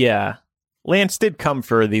think. Yeah. Lance did come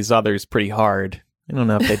for these others pretty hard. I don't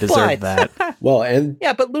know if they deserve that. Well, and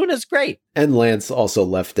Yeah, but Luna's great. And Lance also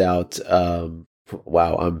left out,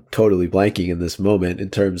 wow, I'm totally blanking in this moment in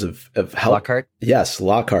terms of help. Lockhart? Yes,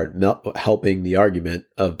 Lockhart helping the argument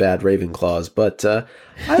of bad Ravenclaws. But I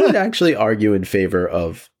would actually argue in favor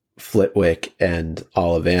of Flitwick and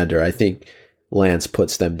Ollivander. I think Lance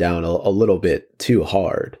puts them down a little bit too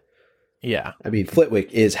hard. Yeah. I mean,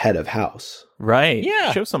 Flitwick is head of house. Right.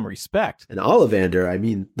 Yeah. Show some respect. And Ollivander, I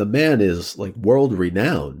mean, the man is like world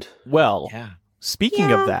renowned. Well, Yeah.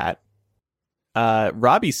 speaking of that,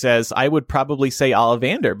 Robbie says, I would probably say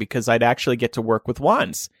Ollivander because I'd actually get to work with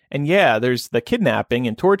wands. And yeah, there's the kidnapping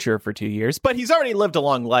and torture for 2 years, but he's already lived a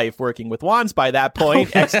long life working with wands by that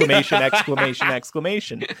point. Exclamation, exclamation,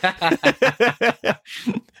 exclamation.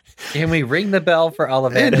 Can we ring the bell for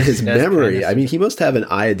Ollivander? And his Because memory. kind of- I mean, he must have an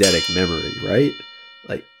eidetic memory, right?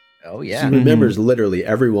 Like, oh, he yeah. remembers literally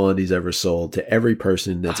every wand he's ever sold to every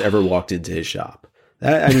person that's ever walked into his shop.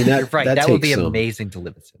 That Right. That takes would be some, amazing to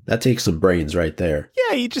live with. That takes some brains right there.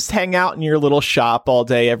 Yeah, you just hang out in your little shop all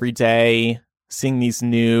day, every day, seeing these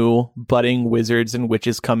new budding wizards and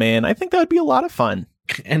witches come in. I think that would be a lot of fun.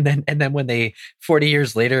 And then when they 40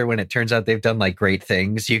 years later, when it turns out they've done like great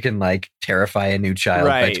things, you can like terrify a new child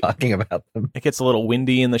Right. by talking about them. It gets a little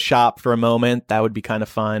windy in the shop for a moment. That would be kind of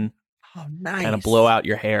fun. Oh, nice. Kind of blow out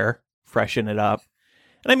your hair, freshen it up.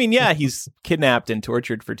 And I mean, yeah, he's kidnapped and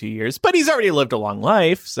tortured for 2 years, but he's already lived a long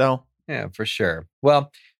life. So Yeah, for sure.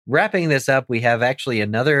 Well, wrapping this up, we have actually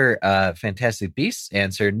another Fantastic Beasts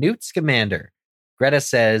answer. Newt Scamander. Greta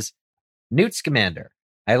says, Newt Scamander.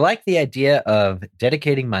 I like the idea of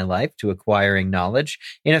dedicating my life to acquiring knowledge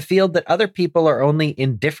in a field that other people are only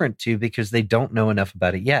indifferent to because they don't know enough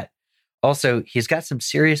about it yet. Also, he's got some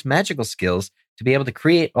serious magical skills to be able to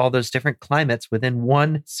create all those different climates within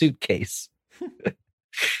one suitcase.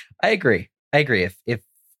 I agree. If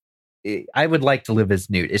I would like to live as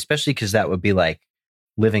Newt, especially because that would be like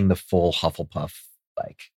living the full Hufflepuff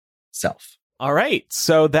like self. all right.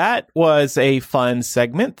 So that was a fun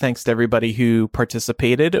segment. Thanks to everybody who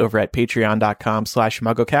participated over at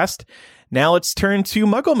patreon.com/MuggleCast. Now let's turn to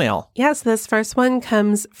Muggle Mail. Yes, this first one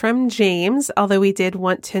comes from James, although we did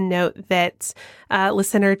want to note that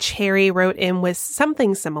listener Cherry wrote in with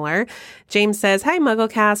something similar. James says, Hi,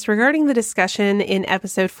 MuggleCast. Regarding the discussion in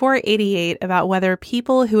episode 488 about whether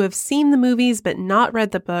people who have seen the movies but not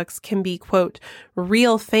read the books can be, quote,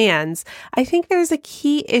 real fans, I think there's a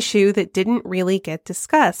key issue that didn't really get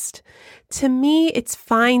discussed. To me, it's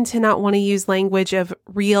fine to not want to use language of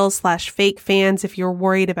real/fake fans if you're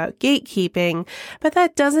worried about gatekeeping, but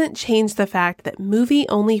that doesn't change the fact that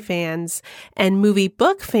movie-only fans and movie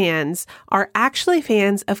book fans are actually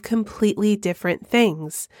fans of completely different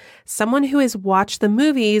things. Someone who has watched the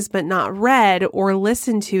movies but not read or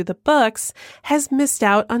listened to the books has missed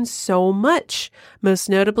out on so much, most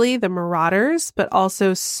notably the Marauders, but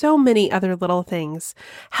also so many other little things.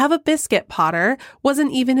 Have a Biscuit, Potter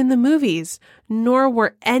wasn't even in the movies, nor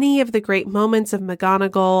were any of the great moments of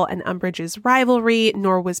McGonagall and Umbridge's rivalry,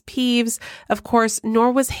 nor was Peeves, of course,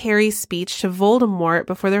 nor was Harry's speech to Voldemort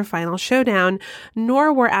before their final showdown,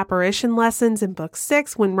 nor were apparition lessons in Book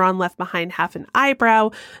 6 when Ron left behind half an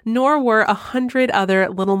eyebrow, nor were 100 other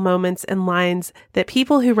little moments and lines that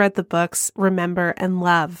people who read the books remember and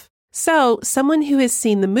love. So, someone who has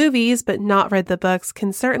seen the movies but not read the books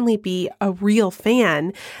can certainly be a real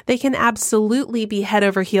fan. They can absolutely be head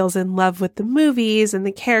over heels in love with the movies and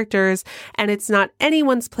the characters, and it's not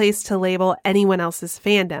anyone's place to label anyone else's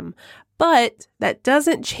fandom. But that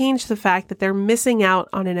doesn't change the fact that they're missing out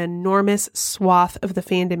on an enormous swath of the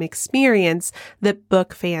fandom experience that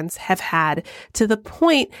book fans have had, to the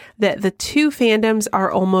point that the two fandoms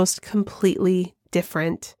are almost completely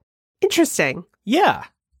different. Interesting. Yeah.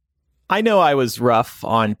 I know I was rough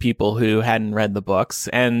on people who hadn't read the books,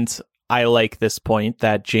 and I like this point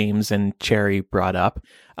that James and Cherry brought up.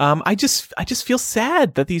 I just feel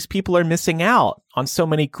sad that these people are missing out on so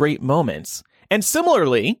many great moments. And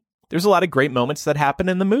similarly, there's a lot of great moments that happen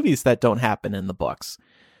in the movies that don't happen in the books.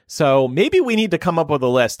 So maybe we need to come up with a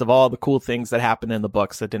list of all the cool things that happen in the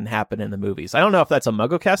books that didn't happen in the movies. I don't know if that's a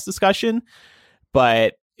MuggleCast discussion,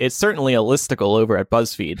 but it's certainly a listicle over at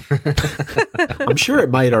BuzzFeed. I'm sure it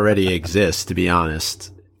might already exist, to be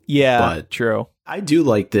honest. Yeah, but true. I do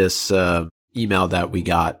like this email that we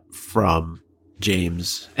got from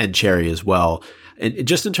James and Cherry as well. And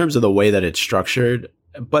just in terms of the way that it's structured.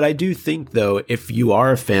 But I do think, though, if you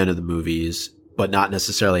are a fan of the movies, but not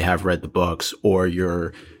necessarily have read the books, or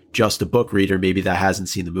you're just a book reader, maybe that hasn't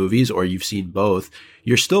seen the movies, or you've seen both,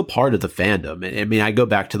 you're still part of the fandom. I mean, I go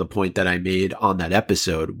back to the point that I made on that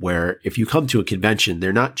episode where if you come to a convention,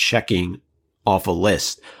 they're not checking off a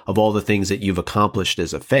list of all the things that you've accomplished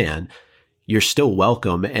as a fan. You're still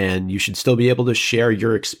welcome, and you should still be able to share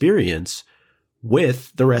your experience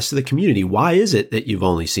with the rest of the community. Why is it that you've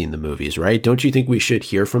only seen the movies, right? Don't you think we should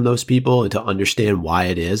hear from those people and to understand why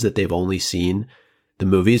it is that they've only seen the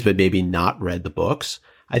movies, but maybe not read the books?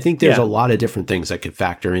 I think there's a lot of different things that could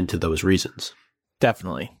factor into those reasons.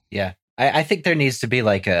 Definitely. Yeah. I think there needs to be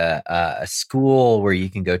like a school where you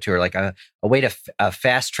can go to, or like a way to a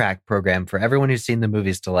fast track program for everyone who's seen the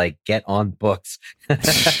movies to like get on books.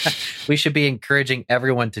 We should be encouraging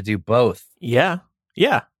everyone to do both. Yeah.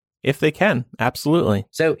 Yeah. If they can. Absolutely.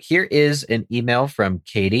 So here is an email from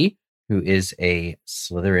Katie, who is a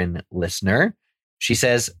Slytherin listener. She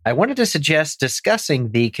says, I wanted to suggest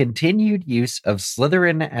discussing the continued use of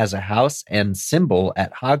Slytherin as a house and symbol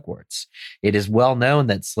at Hogwarts. It is well known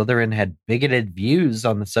that Slytherin had bigoted views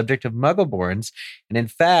on the subject of Muggleborns, and in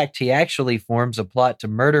fact, he actually forms a plot to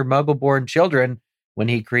murder Muggleborn children when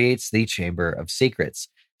he creates the Chamber of Secrets.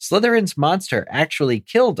 Slytherin's monster actually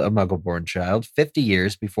killed a Muggleborn child 50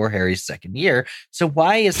 years before Harry's second year, so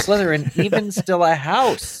why is Slytherin even still a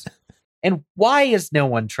house? And why is no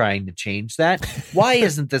one trying to change that? Why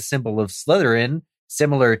isn't the symbol of Slytherin,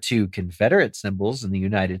 similar to Confederate symbols in the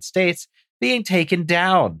United States, being taken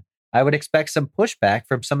down? I would expect some pushback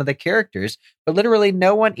from some of the characters, but literally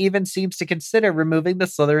no one even seems to consider removing the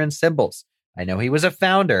Slytherin symbols. I know he was a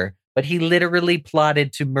founder, but he literally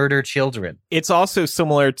plotted to murder children. It's also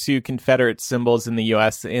similar to Confederate symbols in the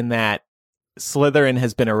U.S. in that Slytherin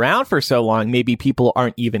has been around for so long, maybe people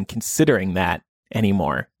aren't even considering that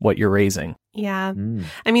anymore, what you're raising. Yeah.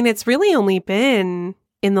 I mean, it's really only been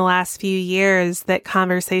in the last few years that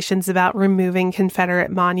conversations about removing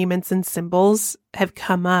Confederate monuments and symbols have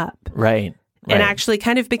come up. Right. And actually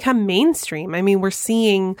kind of become mainstream. I mean, we're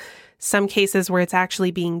seeing some cases where it's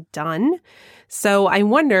actually being done. So I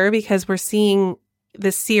wonder, because we're seeing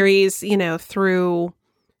this series, you know, through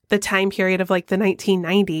the time period of like the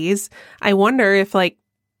 1990s, I wonder if like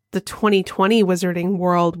the 2020 wizarding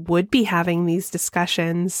world would be having these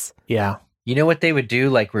discussions. Yeah. You know what they would do?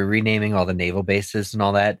 Like we're renaming all the naval bases and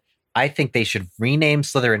all that. I think they should rename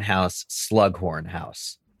Slytherin House Slughorn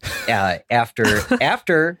House.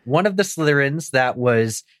 After one of the Slytherins that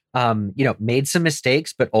was, made some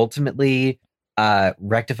mistakes, but ultimately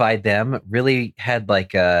rectified them, really had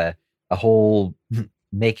like a whole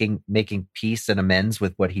making peace and amends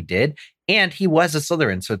with what he did. And he was a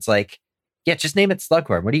Slytherin. So it's like, yeah, just name it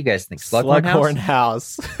Slughorn. What do you guys think? Slughorn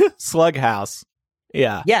House. Slug House.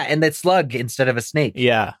 Yeah. Yeah, and that slug instead of a snake.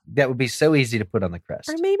 Yeah. That would be so easy to put on the crest.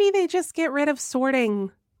 Or maybe they just get rid of sorting.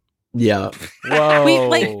 Yeah.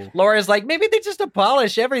 Whoa. Laura's like, maybe they just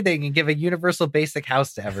abolish everything and give a universal basic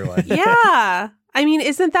house to everyone. Yeah. I mean,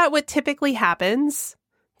 isn't that what typically happens?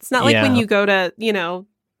 It's not like when you go to,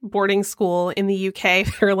 boarding school in the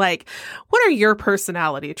UK, they're like, what are your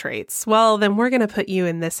personality traits? Well, then we're going to put you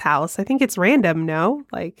in this house. I think it's random, no?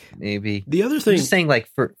 Like, maybe. The other thing, I'm just saying, like,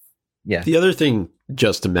 the other thing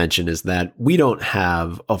just to mention is that we don't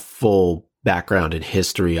have a full background and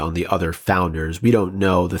history on the other founders. We don't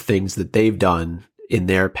know the things that they've done in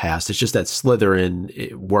their past. It's just that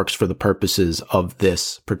Slytherin works for the purposes of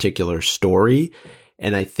this particular story.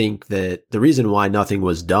 And I think that the reason why nothing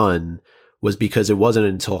was done was because it wasn't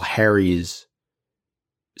until Harry's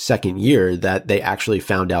second year that they actually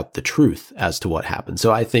found out the truth as to what happened.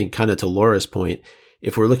 So I think, kind of to Laura's point,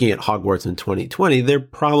 if we're looking at Hogwarts in 2020, they're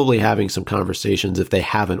probably having some conversations, if they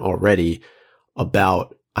haven't already,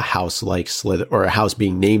 about a house like Slytherin, or a house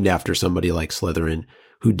being named after somebody like Slytherin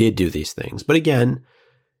who did do these things. But again,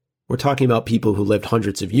 we're talking about people who lived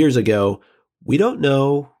hundreds of years ago. We don't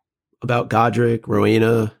know about Godric,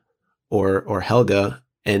 Rowena, or Helga,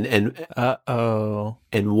 and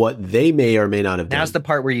what they may or may not have done. Now's the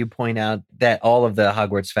part where you point out that all of the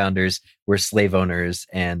Hogwarts founders were slave owners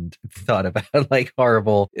and thought about like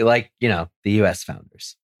horrible, like, you know, the U.S.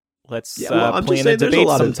 founders. Let's plan a debate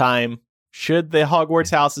sometime. Should the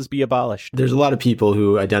Hogwarts houses be abolished? There's a lot of people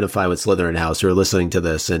who identify with Slytherin House who are listening to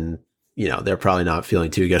this, and you know, they're probably not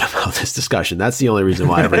feeling too good about this discussion. That's the only reason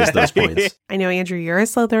why I raised those points. I know, Andrew, you're a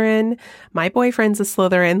Slytherin. My boyfriend's a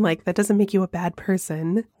Slytherin. Like, that doesn't make you a bad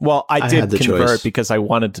person. Well, I did convert because I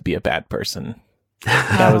wanted to be a bad person.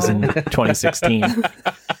 That was in 2016.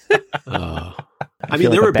 I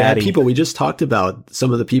mean, there were bad people. We just talked about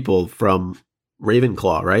some of the people from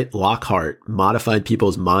Ravenclaw, right? Lockhart modified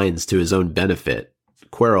people's minds to his own benefit.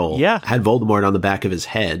 Quirrell had Voldemort on the back of his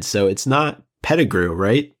head. So it's not Pettigrew,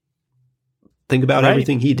 right? Think about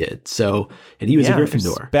everything he did. So, and he was a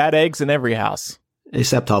Gryffindor. Bad eggs in every house.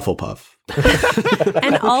 Except Hufflepuff.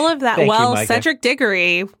 And all of that. Thank you, Cedric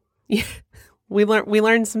Diggory, we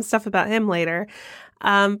learned some stuff about him later.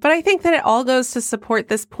 But I think that it all goes to support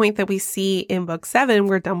this point that we see in book 7,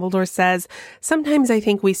 where Dumbledore says, sometimes I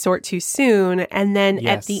think we sort too soon. And then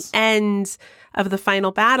at the end of the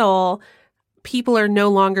final battle, people are no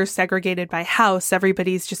longer segregated by house.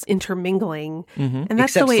 Everybody's just intermingling. Mm-hmm. And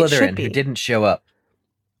that's except the way Slytherin, it should be. Who didn't show up.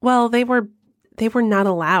 Well, they were not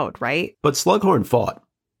allowed, right? But Slughorn fought.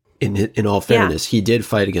 In all fairness, he did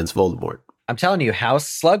fight against Voldemort. I'm telling you,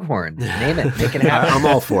 House Slughorn. Name it. Make it happen. I'm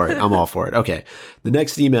all for it. Okay. The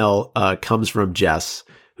next email comes from Jess,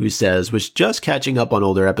 who says, was just catching up on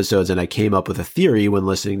older episodes, and I came up with a theory when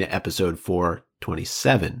listening to episode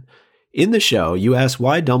 427. In the show, you ask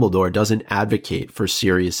why Dumbledore doesn't advocate for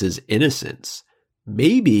Sirius's innocence.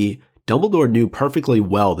 Maybe Dumbledore knew perfectly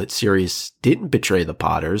well that Sirius didn't betray the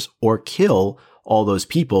Potters or kill all those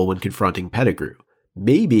people when confronting Pettigrew.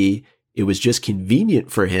 Maybe it was just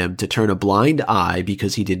convenient for him to turn a blind eye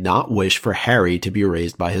because he did not wish for Harry to be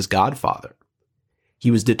raised by his godfather.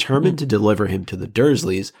 He was determined to deliver him to the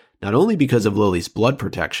Dursleys, not only because of Lily's blood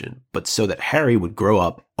protection, but so that Harry would grow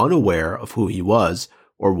up unaware of who he was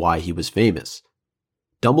or why he was famous.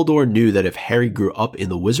 Dumbledore knew that if Harry grew up in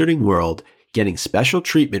the wizarding world, getting special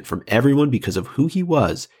treatment from everyone because of who he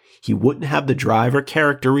was, he wouldn't have the drive or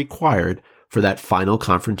character required for that final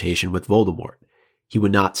confrontation with Voldemort. He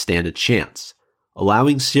would not stand a chance.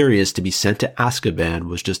 Allowing Sirius to be sent to Azkaban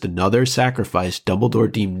was just another sacrifice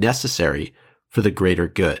Dumbledore deemed necessary for the greater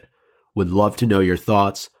good. Would love to know your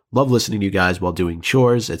thoughts. Love listening to you guys while doing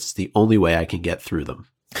chores. It's the only way I can get through them.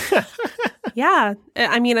 Yeah.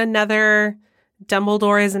 I mean, another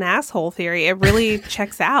Dumbledore is an asshole theory. It really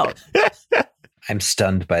checks out. I'm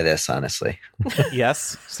stunned by this, honestly.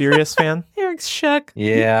 Yes. Sirius fan? Eric's shook.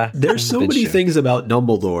 Yeah. There's so many things about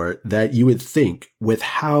Dumbledore that you would think, with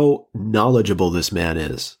how knowledgeable this man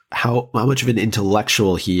is, how much of an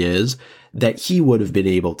intellectual he is, that he would have been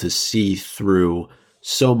able to see through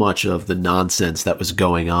so much of the nonsense that was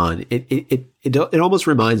going on. It almost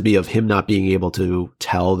reminds me of him not being able to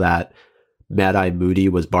tell that Mad-Eye Moody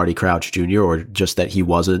was Barty Crouch Jr., or just that he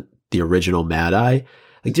wasn't the original Mad-Eye.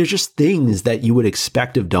 Like, there's just things that you would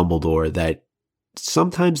expect of Dumbledore that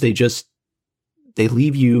sometimes they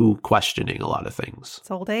leave you questioning a lot of things.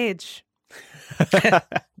 It's old age.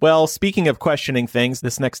 Well, speaking of questioning things,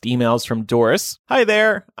 this next email is from Doris. Hi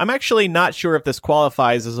there. I'm actually not sure if this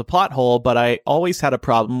qualifies as a plot hole, but I always had a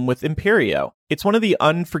problem with Imperio. It's one of the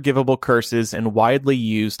unforgivable curses and widely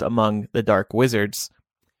used among the Dark Wizards.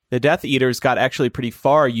 The Death Eaters got actually pretty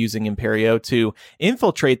far using Imperio to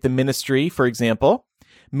infiltrate the Ministry, for example.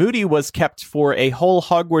 Moody was kept for a whole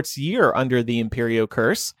Hogwarts year under the Imperio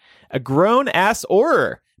curse. A grown-ass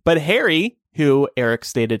horror. But Harry, who Eric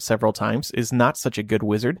stated several times is not such a good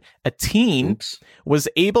wizard, a teen, was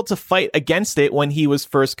able to fight against it when he was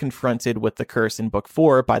first confronted with the curse in Book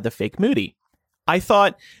 4 by the fake Moody. I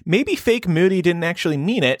thought maybe fake Moody didn't actually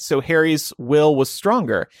mean it, so Harry's will was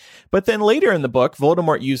stronger. But then later in the book,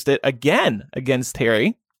 Voldemort used it again against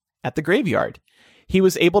Harry at the graveyard. He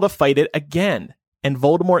was able to fight it again, and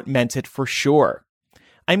Voldemort meant it for sure.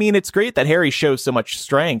 I mean, it's great that Harry shows so much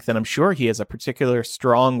strength, and I'm sure he has a particular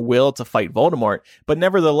strong will to fight Voldemort, but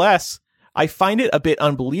nevertheless, I find it a bit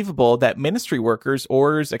unbelievable that Ministry workers,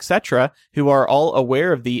 Aurors, etc., who are all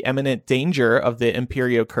aware of the imminent danger of the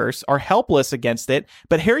Imperio curse, are helpless against it,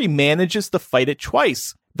 but Harry manages to fight it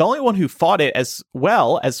twice. The only one who fought it as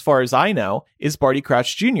well, as far as I know, is Barty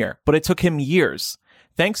Crouch Jr., but it took him years.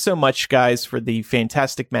 Thanks so much, guys, for the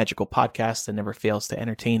fantastic magical podcast that never fails to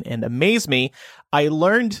entertain and amaze me. I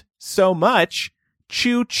learned so much.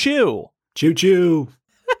 Choo choo. Choo choo.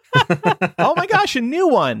 Oh my gosh, a new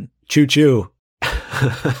one. Choo choo.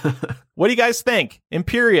 What do you guys think?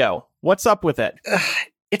 Imperio, what's up with it?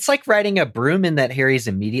 It's like riding a broom in that Harry's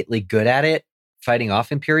immediately good at it, fighting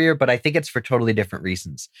off Imperio, but I think it's for totally different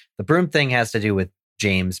reasons. The broom thing has to do with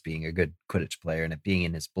James being a good Quidditch player and it being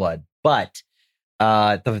in his blood. But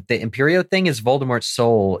the Imperio thing is Voldemort's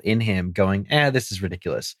soul in him going, this is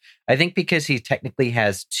ridiculous. I think because he technically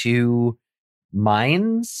has two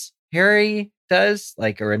minds, Harry does,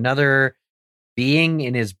 or another being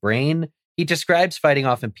in his brain. He describes fighting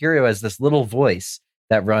off Imperio as this little voice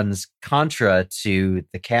that runs contra to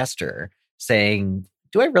the caster saying,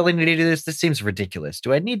 do I really need to do this? This seems ridiculous.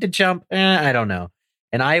 Do I need to jump? I don't know.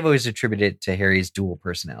 And I've always attributed it to Harry's dual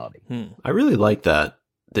personality. I really like that.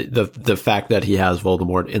 The fact that he has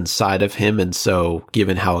Voldemort inside of him. And so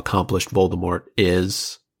given how accomplished Voldemort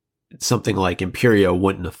is, something like Imperio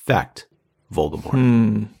wouldn't affect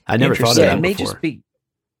Voldemort. I never thought of that before.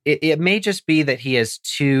 It may just be that he has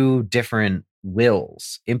two different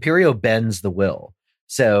wills. Imperio bends the will.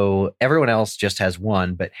 So everyone else just has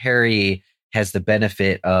one, but Harry has the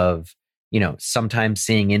benefit of, sometimes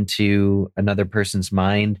seeing into another person's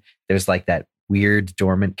mind. There's that weird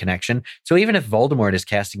dormant connection. So even if Voldemort is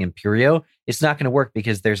casting Imperio, it's not going to work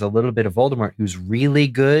because there's a little bit of Voldemort who's really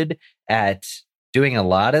good at doing a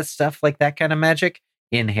lot of stuff like that kind of magic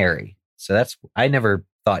in Harry. So I never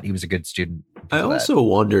thought he was a good student. I also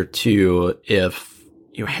wonder too if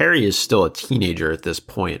Harry is still a teenager at this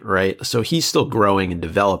point, right? So he's still growing and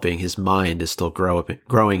developing. His mind is still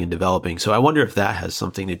growing and developing. So I wonder if that has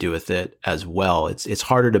something to do with it as well. It's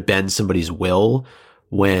harder to bend somebody's will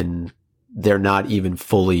when they're not even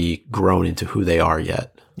fully grown into who they are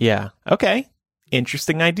yet. Yeah. Okay.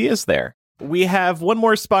 Interesting ideas there. We have one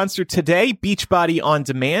more sponsor today, Beachbody On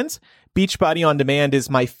Demand. Beachbody On Demand is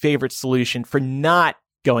my favorite solution for not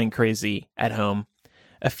going crazy at home.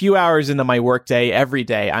 A few hours into my workday every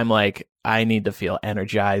day, I'm like, I need to feel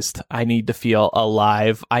energized. I need to feel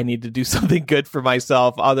alive. I need to do something good for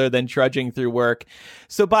myself other than trudging through work.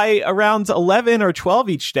 So by around 11 or 12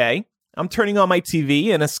 each day, I'm turning on my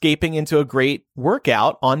TV and escaping into a great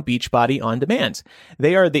workout on Beachbody On Demand.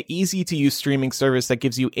 They are the easy-to-use streaming service that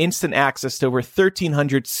gives you instant access to over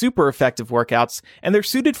 1,300 super effective workouts, and they're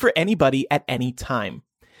suited for anybody at any time.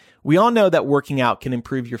 We all know that working out can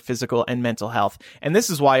improve your physical and mental health, and this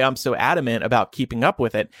is why I'm so adamant about keeping up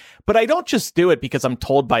with it. But I don't just do it because I'm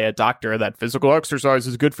told by a doctor that physical exercise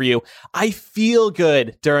is good for you. I feel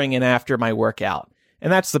good during and after my workout,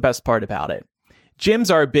 and that's the best part about it.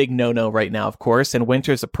 Gyms are a big no-no right now, of course, and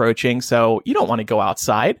winter's approaching, so you don't want to go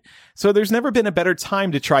outside. So there's never been a better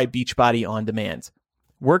time to try Beachbody On Demand.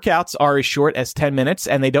 Workouts are as short as 10 minutes,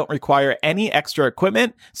 and they don't require any extra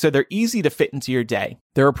equipment, so they're easy to fit into your day.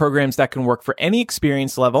 There are programs that can work for any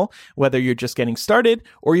experience level, whether you're just getting started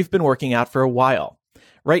or you've been working out for a while.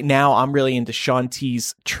 Right now, I'm really into Shaun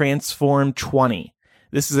T's Transform 20.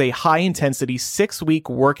 This is a high-intensity 6-week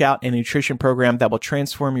workout and nutrition program that will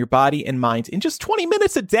transform your body and mind in just 20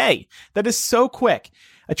 minutes a day. That is so quick.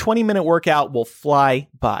 A 20-minute workout will fly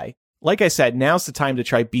by. Like I said, now's the time to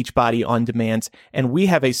try Beachbody On Demand, and we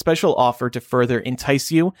have a special offer to further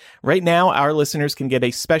entice you. Right now, our listeners can get a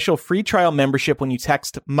special free trial membership when you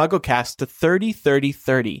text MuggleCast to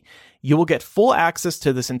 303030. You will get full access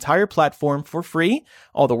to this entire platform for free,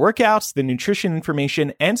 all the workouts, the nutrition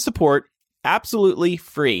information, and support, absolutely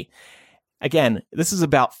free. Again, this is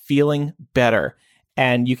about feeling better.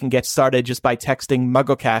 And you can get started just by texting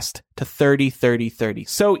MuggleCast to 303030.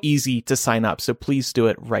 So easy to sign up. So please do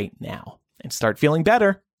it right now and start feeling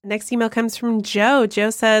better. Next email comes from Joe. Joe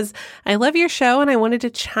says, I love your show and I wanted to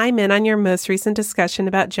chime in on your most recent discussion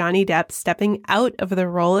about Johnny Depp stepping out of the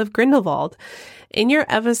role of Grindelwald. In your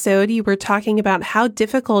episode, you were talking about how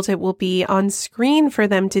difficult it will be on screen for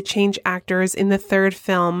them to change actors in the third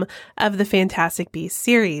film of the Fantastic Beasts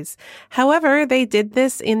series. However, they did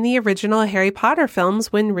this in the original Harry Potter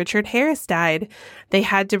films when Richard Harris died. They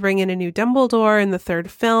had to bring in a new Dumbledore in the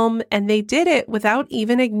third film, and they did it without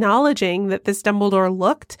even acknowledging that this Dumbledore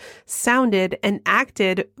looked, sounded, and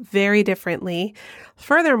acted very differently.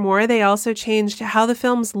 Furthermore, they also changed how the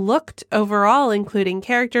films looked overall, including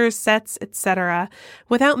characters, sets, etc.,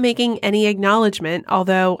 without making any acknowledgement,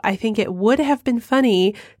 although I think it would have been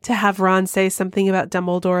funny to have Ron say something about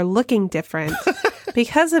Dumbledore looking different.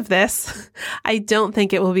 Because of this, I don't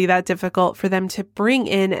think it will be that difficult for them to bring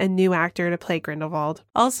in a new actor to play Grindelwald.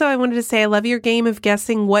 Also, I wanted to say I love your game of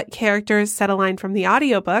guessing what characters said a line from the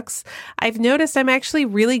audiobooks. I've noticed I'm actually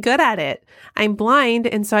really good at it. I'm blind,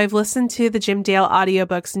 and so I've listened to the Jim Dale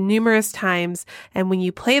audiobooks numerous times, and when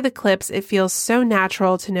you play the clips, it feels so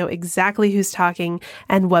natural to know exactly who's talking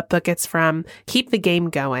and what book it's from. Keep the game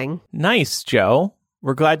going. Nice, Joe.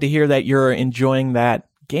 We're glad to hear that you're enjoying that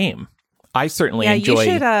game. I certainly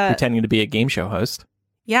enjoy pretending to be a game show host.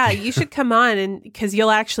 Yeah, you should come on, and because you'll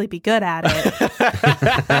actually be good at it.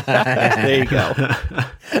 There you go.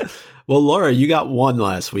 Well, Laura, you got one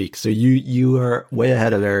last week, so you are way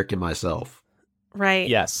ahead of Eric and myself. Right.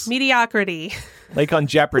 Yes. Mediocrity. Like on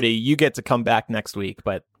Jeopardy, you get to come back next week,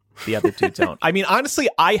 but the other two don't. I mean, honestly,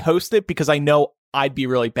 I host it because I know I'd be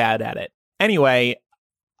really bad at it. Anyway,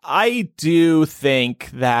 I do think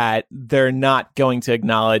that they're not going to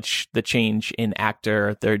acknowledge the change in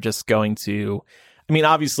actor. They're just going to... I mean,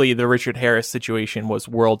 obviously, the Richard Harris situation was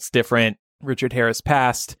worlds different. Richard Harris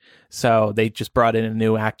passed, so they just brought in a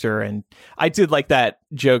new actor. And I did like that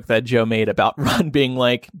joke that Joe made about Ron being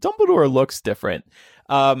like, Dumbledore looks different.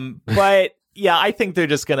 But yeah, I think they're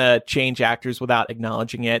just going to change actors without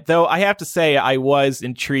acknowledging it. Though I have to say, I was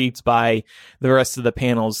intrigued by the rest of the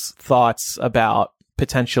panel's thoughts about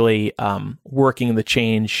potentially working the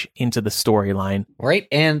change into the storyline. Right.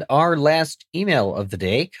 And our last email of the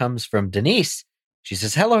day comes from Denise. She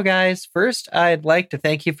says, hello, guys. First, I'd like to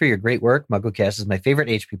thank you for your great work. MuggleCast is my favorite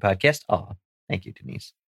HP podcast. Aw, thank you,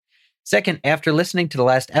 Denise. Second, after listening to the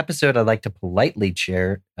last episode, I'd like to politely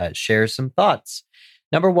share some thoughts.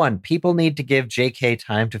 Number one, people need to give JK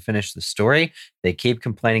time to finish the story. They keep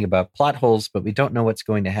complaining about plot holes, but we don't know what's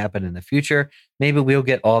going to happen in the future. Maybe we'll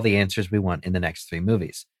get all the answers we want in the next 3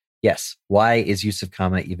 movies. Yes, why is Yusuf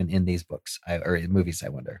Kama even in these books or in movies, I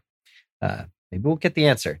wonder? Maybe we'll get the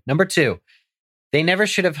answer. Number two, they never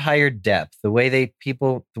should have hired Depp. The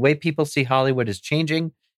way people see Hollywood is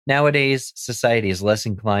changing. Nowadays, society is less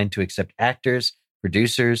inclined to accept actors,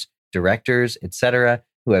 producers, directors, etc.,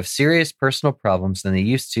 who have serious personal problems than they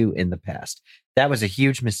used to in the past. That was a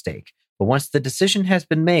huge mistake. But once the decision has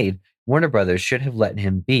been made, Warner Brothers should have let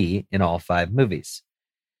him be in all 5 movies.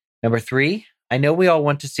 Number 3, I know we all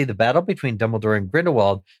want to see the battle between Dumbledore and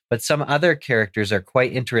Grindelwald, but some other characters are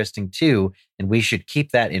quite interesting too, and we should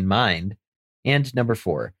keep that in mind. And number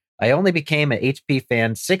 4, I only became an HP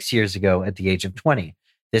fan 6 years ago at the age of 20.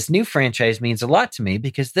 This new franchise means a lot to me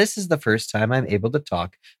because this is the first time I'm able to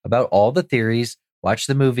talk about all the theories, watch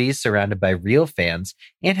the movies surrounded by real fans,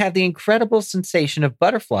 and have the incredible sensation of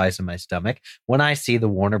butterflies in my stomach when I see the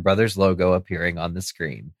Warner Brothers logo appearing on the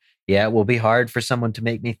screen. Yeah, it will be hard for someone to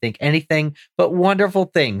make me think anything but wonderful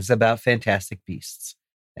things about Fantastic Beasts.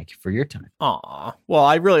 Thank you for your time. Aw. Well,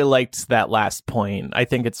 I really liked that last point. I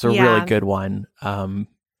think it's a really good one.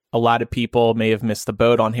 A lot of people may have missed the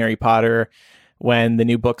boat on Harry Potter when the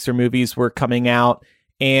new books or movies were coming out,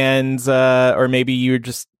 and or maybe you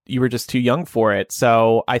were just too young for it.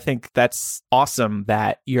 So I think that's awesome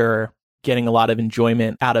that you're getting a lot of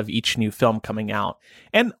enjoyment out of each new film coming out.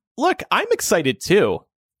 And look, I'm excited too.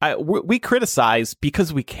 We criticize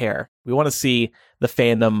because we care. We want to see the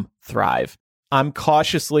fandom thrive. I'm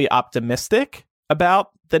cautiously optimistic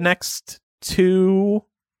about the next 2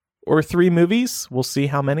 or 3 movies. We'll see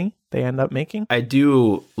how many they end up making. I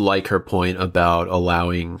do like her point about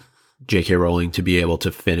allowing J.K. Rowling to be able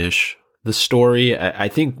to finish the story. I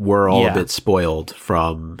think we're all a bit spoiled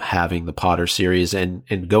from having the Potter series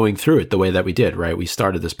and going through it the way that we did, right? We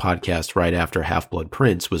started this podcast right after Half-Blood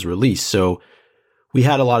Prince was released. So we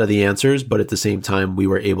had a lot of the answers, but at the same time, we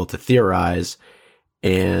were able to theorize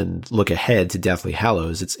and look ahead to Deathly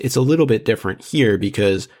Hallows. It's a little bit different here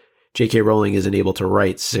because J.K. Rowling isn't able to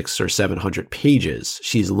write 600 or 700 pages.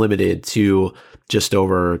 She's limited to just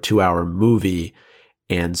over a 2-hour movie.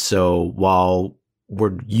 And so while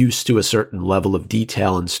we're used to a certain level of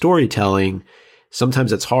detail and storytelling,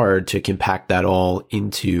 sometimes it's hard to compact that all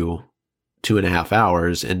into 2.5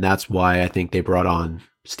 hours. And that's why I think they brought on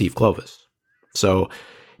Steve Kloves. So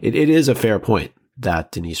it is a fair point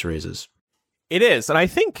that Denise raises. It is. And I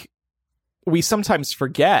think we sometimes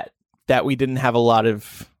forget that we didn't have a lot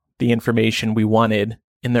of the information we wanted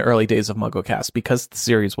in the early days of MuggleCast because the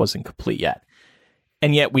series wasn't complete yet.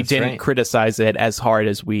 And yet we didn't criticize it as hard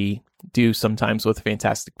as we do sometimes with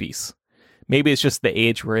Fantastic Beasts. Maybe it's just the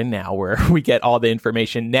age we're in now where we get all the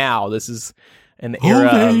information now. This is an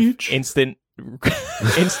era of instant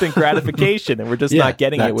gratification, and we're just not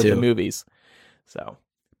getting it with the movies. So,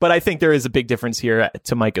 but I think there is a big difference here,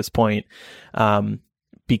 to Micah's point,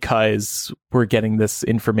 because we're getting this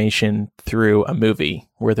information through a movie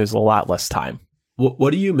where there's a lot less time.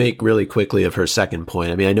 What do you make really quickly of her second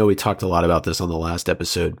point? I mean, I know we talked a lot about this on the last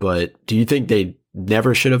episode, but do you think they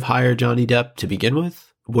never should have hired Johnny Depp to begin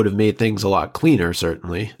with? Would have made things a lot cleaner,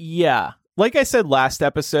 certainly. Yeah. Like I said last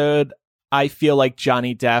episode, I feel like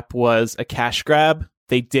Johnny Depp was a cash grab.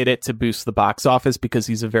 They did it to boost the box office because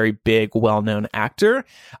he's a very big, well-known actor.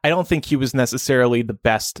 I don't think he was necessarily the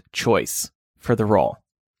best choice for the role.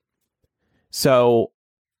 So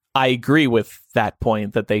I agree with that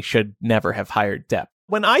point that they should never have hired Depp.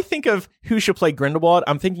 When I think of who should play Grindelwald,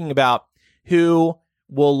 I'm thinking about who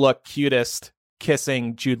will look cutest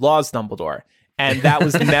kissing Jude Law's Dumbledore. And that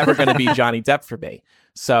was never going to be Johnny Depp for me.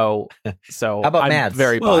 So how about I'm Mads?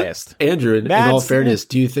 very biased. Andrew, in Mads, all fairness,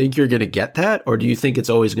 do you think you're going to get that? Or do you think it's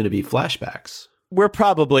always going to be flashbacks? We're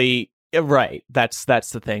probably right. That's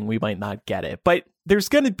the thing. We might not get it. But there's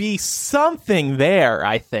going to be something there,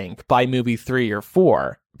 I think, by movie 3 or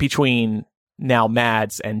 4 between now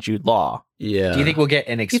Mads and Jude Law. Yeah. Do you think we'll get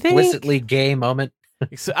an explicitly gay moment?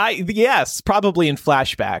 So yes, probably in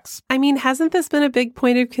flashbacks. I mean, hasn't this been a big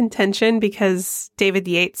point of contention because David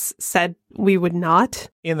Yates said we would not?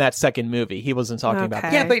 In that second movie, he wasn't talking about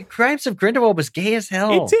that. Yeah, but Crimes of Grindelwald was gay as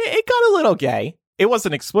hell. It got a little gay. It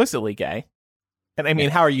wasn't explicitly gay. And I mean,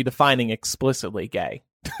 how are you defining explicitly gay?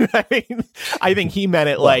 I think he meant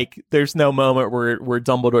it like there's no moment where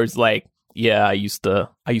Dumbledore's like, yeah, I used to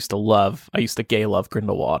gay love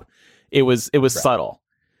Grindelwald. It was right. Subtle.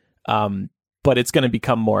 But it's going to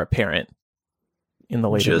become more apparent in the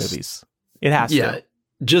later movies. It has to.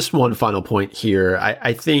 Just one final point here.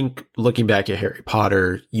 I think looking back at Harry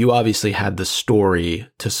Potter, you obviously had the story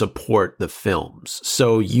to support the films.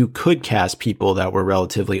 So you could cast people that were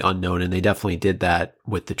relatively unknown, and they definitely did that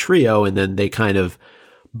with the trio. And then they kind of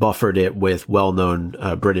buffered it with well-known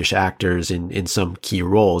British actors in some key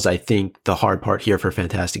roles. I think the hard part here for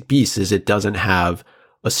Fantastic Beasts is it doesn't have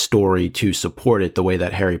a story to support it the way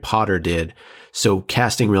that Harry Potter did. So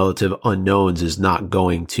casting relative unknowns is not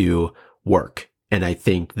going to work. And I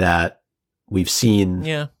think that we've seen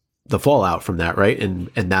the fallout from that, right?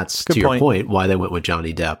 And that's, to your point, why they went with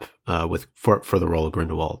Johnny Depp for the role of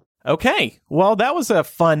Grindelwald. Okay. Well, that was a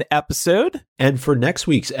fun episode. And for next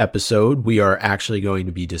week's episode, we are actually going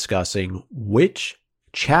to be discussing which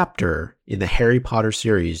chapter in the Harry Potter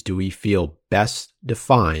series do we feel best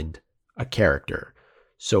defined a character.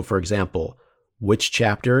 So, for example, which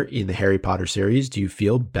chapter in the Harry Potter series do you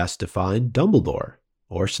feel best defined Dumbledore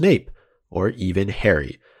or Snape or even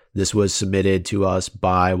Harry? This was submitted to us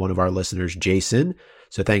by one of our listeners, Jason.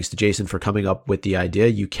 So thanks to Jason for coming up with the idea.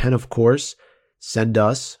 You can, of course, send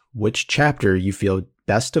us which chapter you feel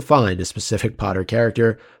best defined a specific Potter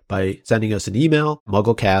character by sending us an email,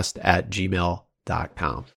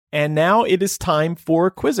 mugglecast@gmail.com. And now it is time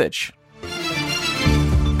for Quizzitch.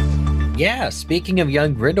 Yeah, speaking of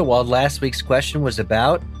young Grindelwald, last week's question was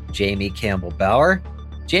about Jamie Campbell Bower.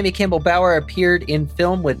 Jamie Campbell Bower appeared in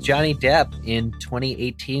film with Johnny Depp in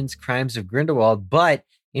 2018's Crimes of Grindelwald, but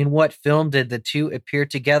in what film did the two appear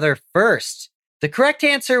together first? The correct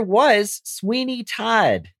answer was Sweeney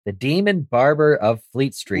Todd, the Demon Barber of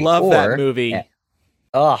Fleet Street. Love that movie.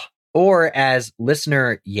 Or as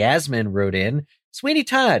listener Yasmin wrote in, Sweeney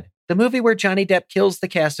Todd, the movie where Johnny Depp kills the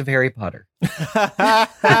cast of Harry Potter.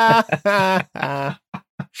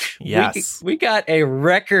 Yes. We got a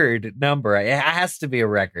record number. It has to be a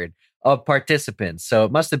record of participants. So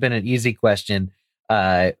it must have been an easy question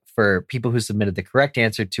for people who submitted the correct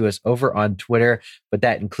answer to us over on Twitter. But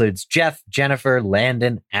that includes Jeff, Jennifer,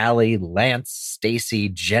 Landon, Allie, Lance, Stacy,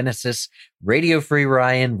 Genesis, Radio Free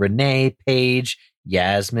Ryan, Renee, Paige,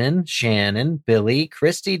 Yasmin, Shannon, Billy,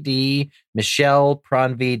 Christy D, Michelle,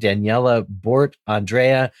 Pranvi, Daniela, Bort,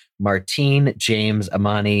 Andrea, Martine, James,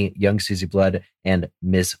 Amani, Young Susie Blood, and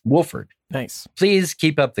Miss Wolford. Nice. Please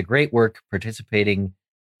keep up the great work participating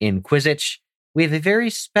in Quizzitch. We have a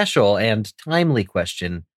very special and timely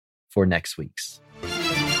question for next week's.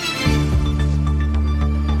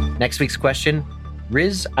 Next week's question,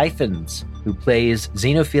 Riz Ifans, who plays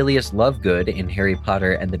Xenophilius Lovegood in Harry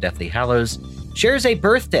Potter and the Deathly Hallows, shares a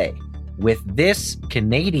birthday with this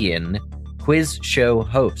Canadian quiz show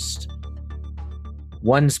host.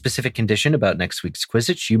 One specific condition about next week's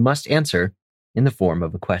Quizzitch you must answer in the form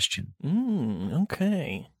of a question.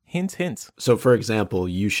 Okay. Hint, hint. So, for example,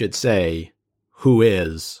 you should say, who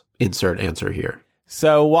is insert answer here?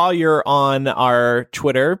 So while you're on our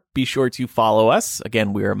Twitter, be sure to follow us.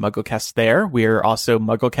 Again, we're MuggleCast there. We're also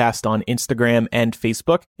MuggleCast on Instagram and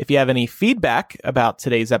Facebook. If you have any feedback about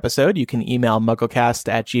today's episode, you can email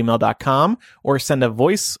mugglecast@gmail.com or send a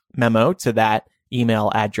voice memo to that email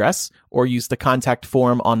address or use the contact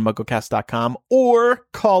form on mugglecast.com or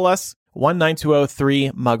call us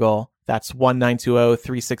 1-920-3-MUGGLE That's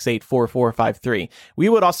 1-920-368-4453. We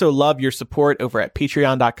would also love your support over at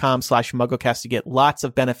patreon.com/MuggleCast to get lots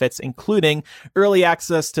of benefits, including early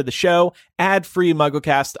access to the show, ad-free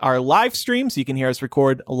MuggleCast, our live streams. You can hear us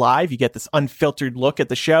record live. You get this unfiltered look at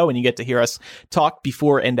the show, and you get to hear us talk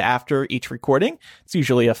before and after each recording. It's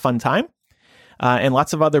usually a fun time. And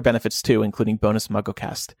lots of other benefits too, including bonus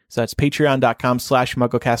MuggleCast. So that's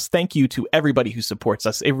patreon.com/MuggleCast. Thank you to everybody who supports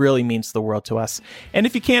us. It really means the world to us. And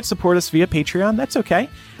if you can't support us via Patreon, that's okay.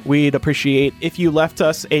 We'd appreciate if you left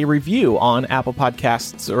us a review on Apple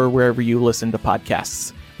Podcasts or wherever you listen to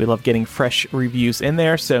podcasts. We love getting fresh reviews in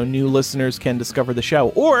there so new listeners can discover the show.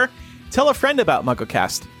 Or tell a friend about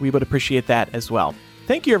MuggleCast. We would appreciate that as well.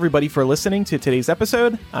 Thank you, everybody, for listening to today's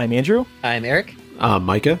episode. I'm Andrew. I'm Eric. I'm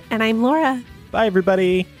Micah. And I'm Laura. Bye,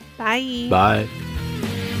 everybody. Bye. Bye.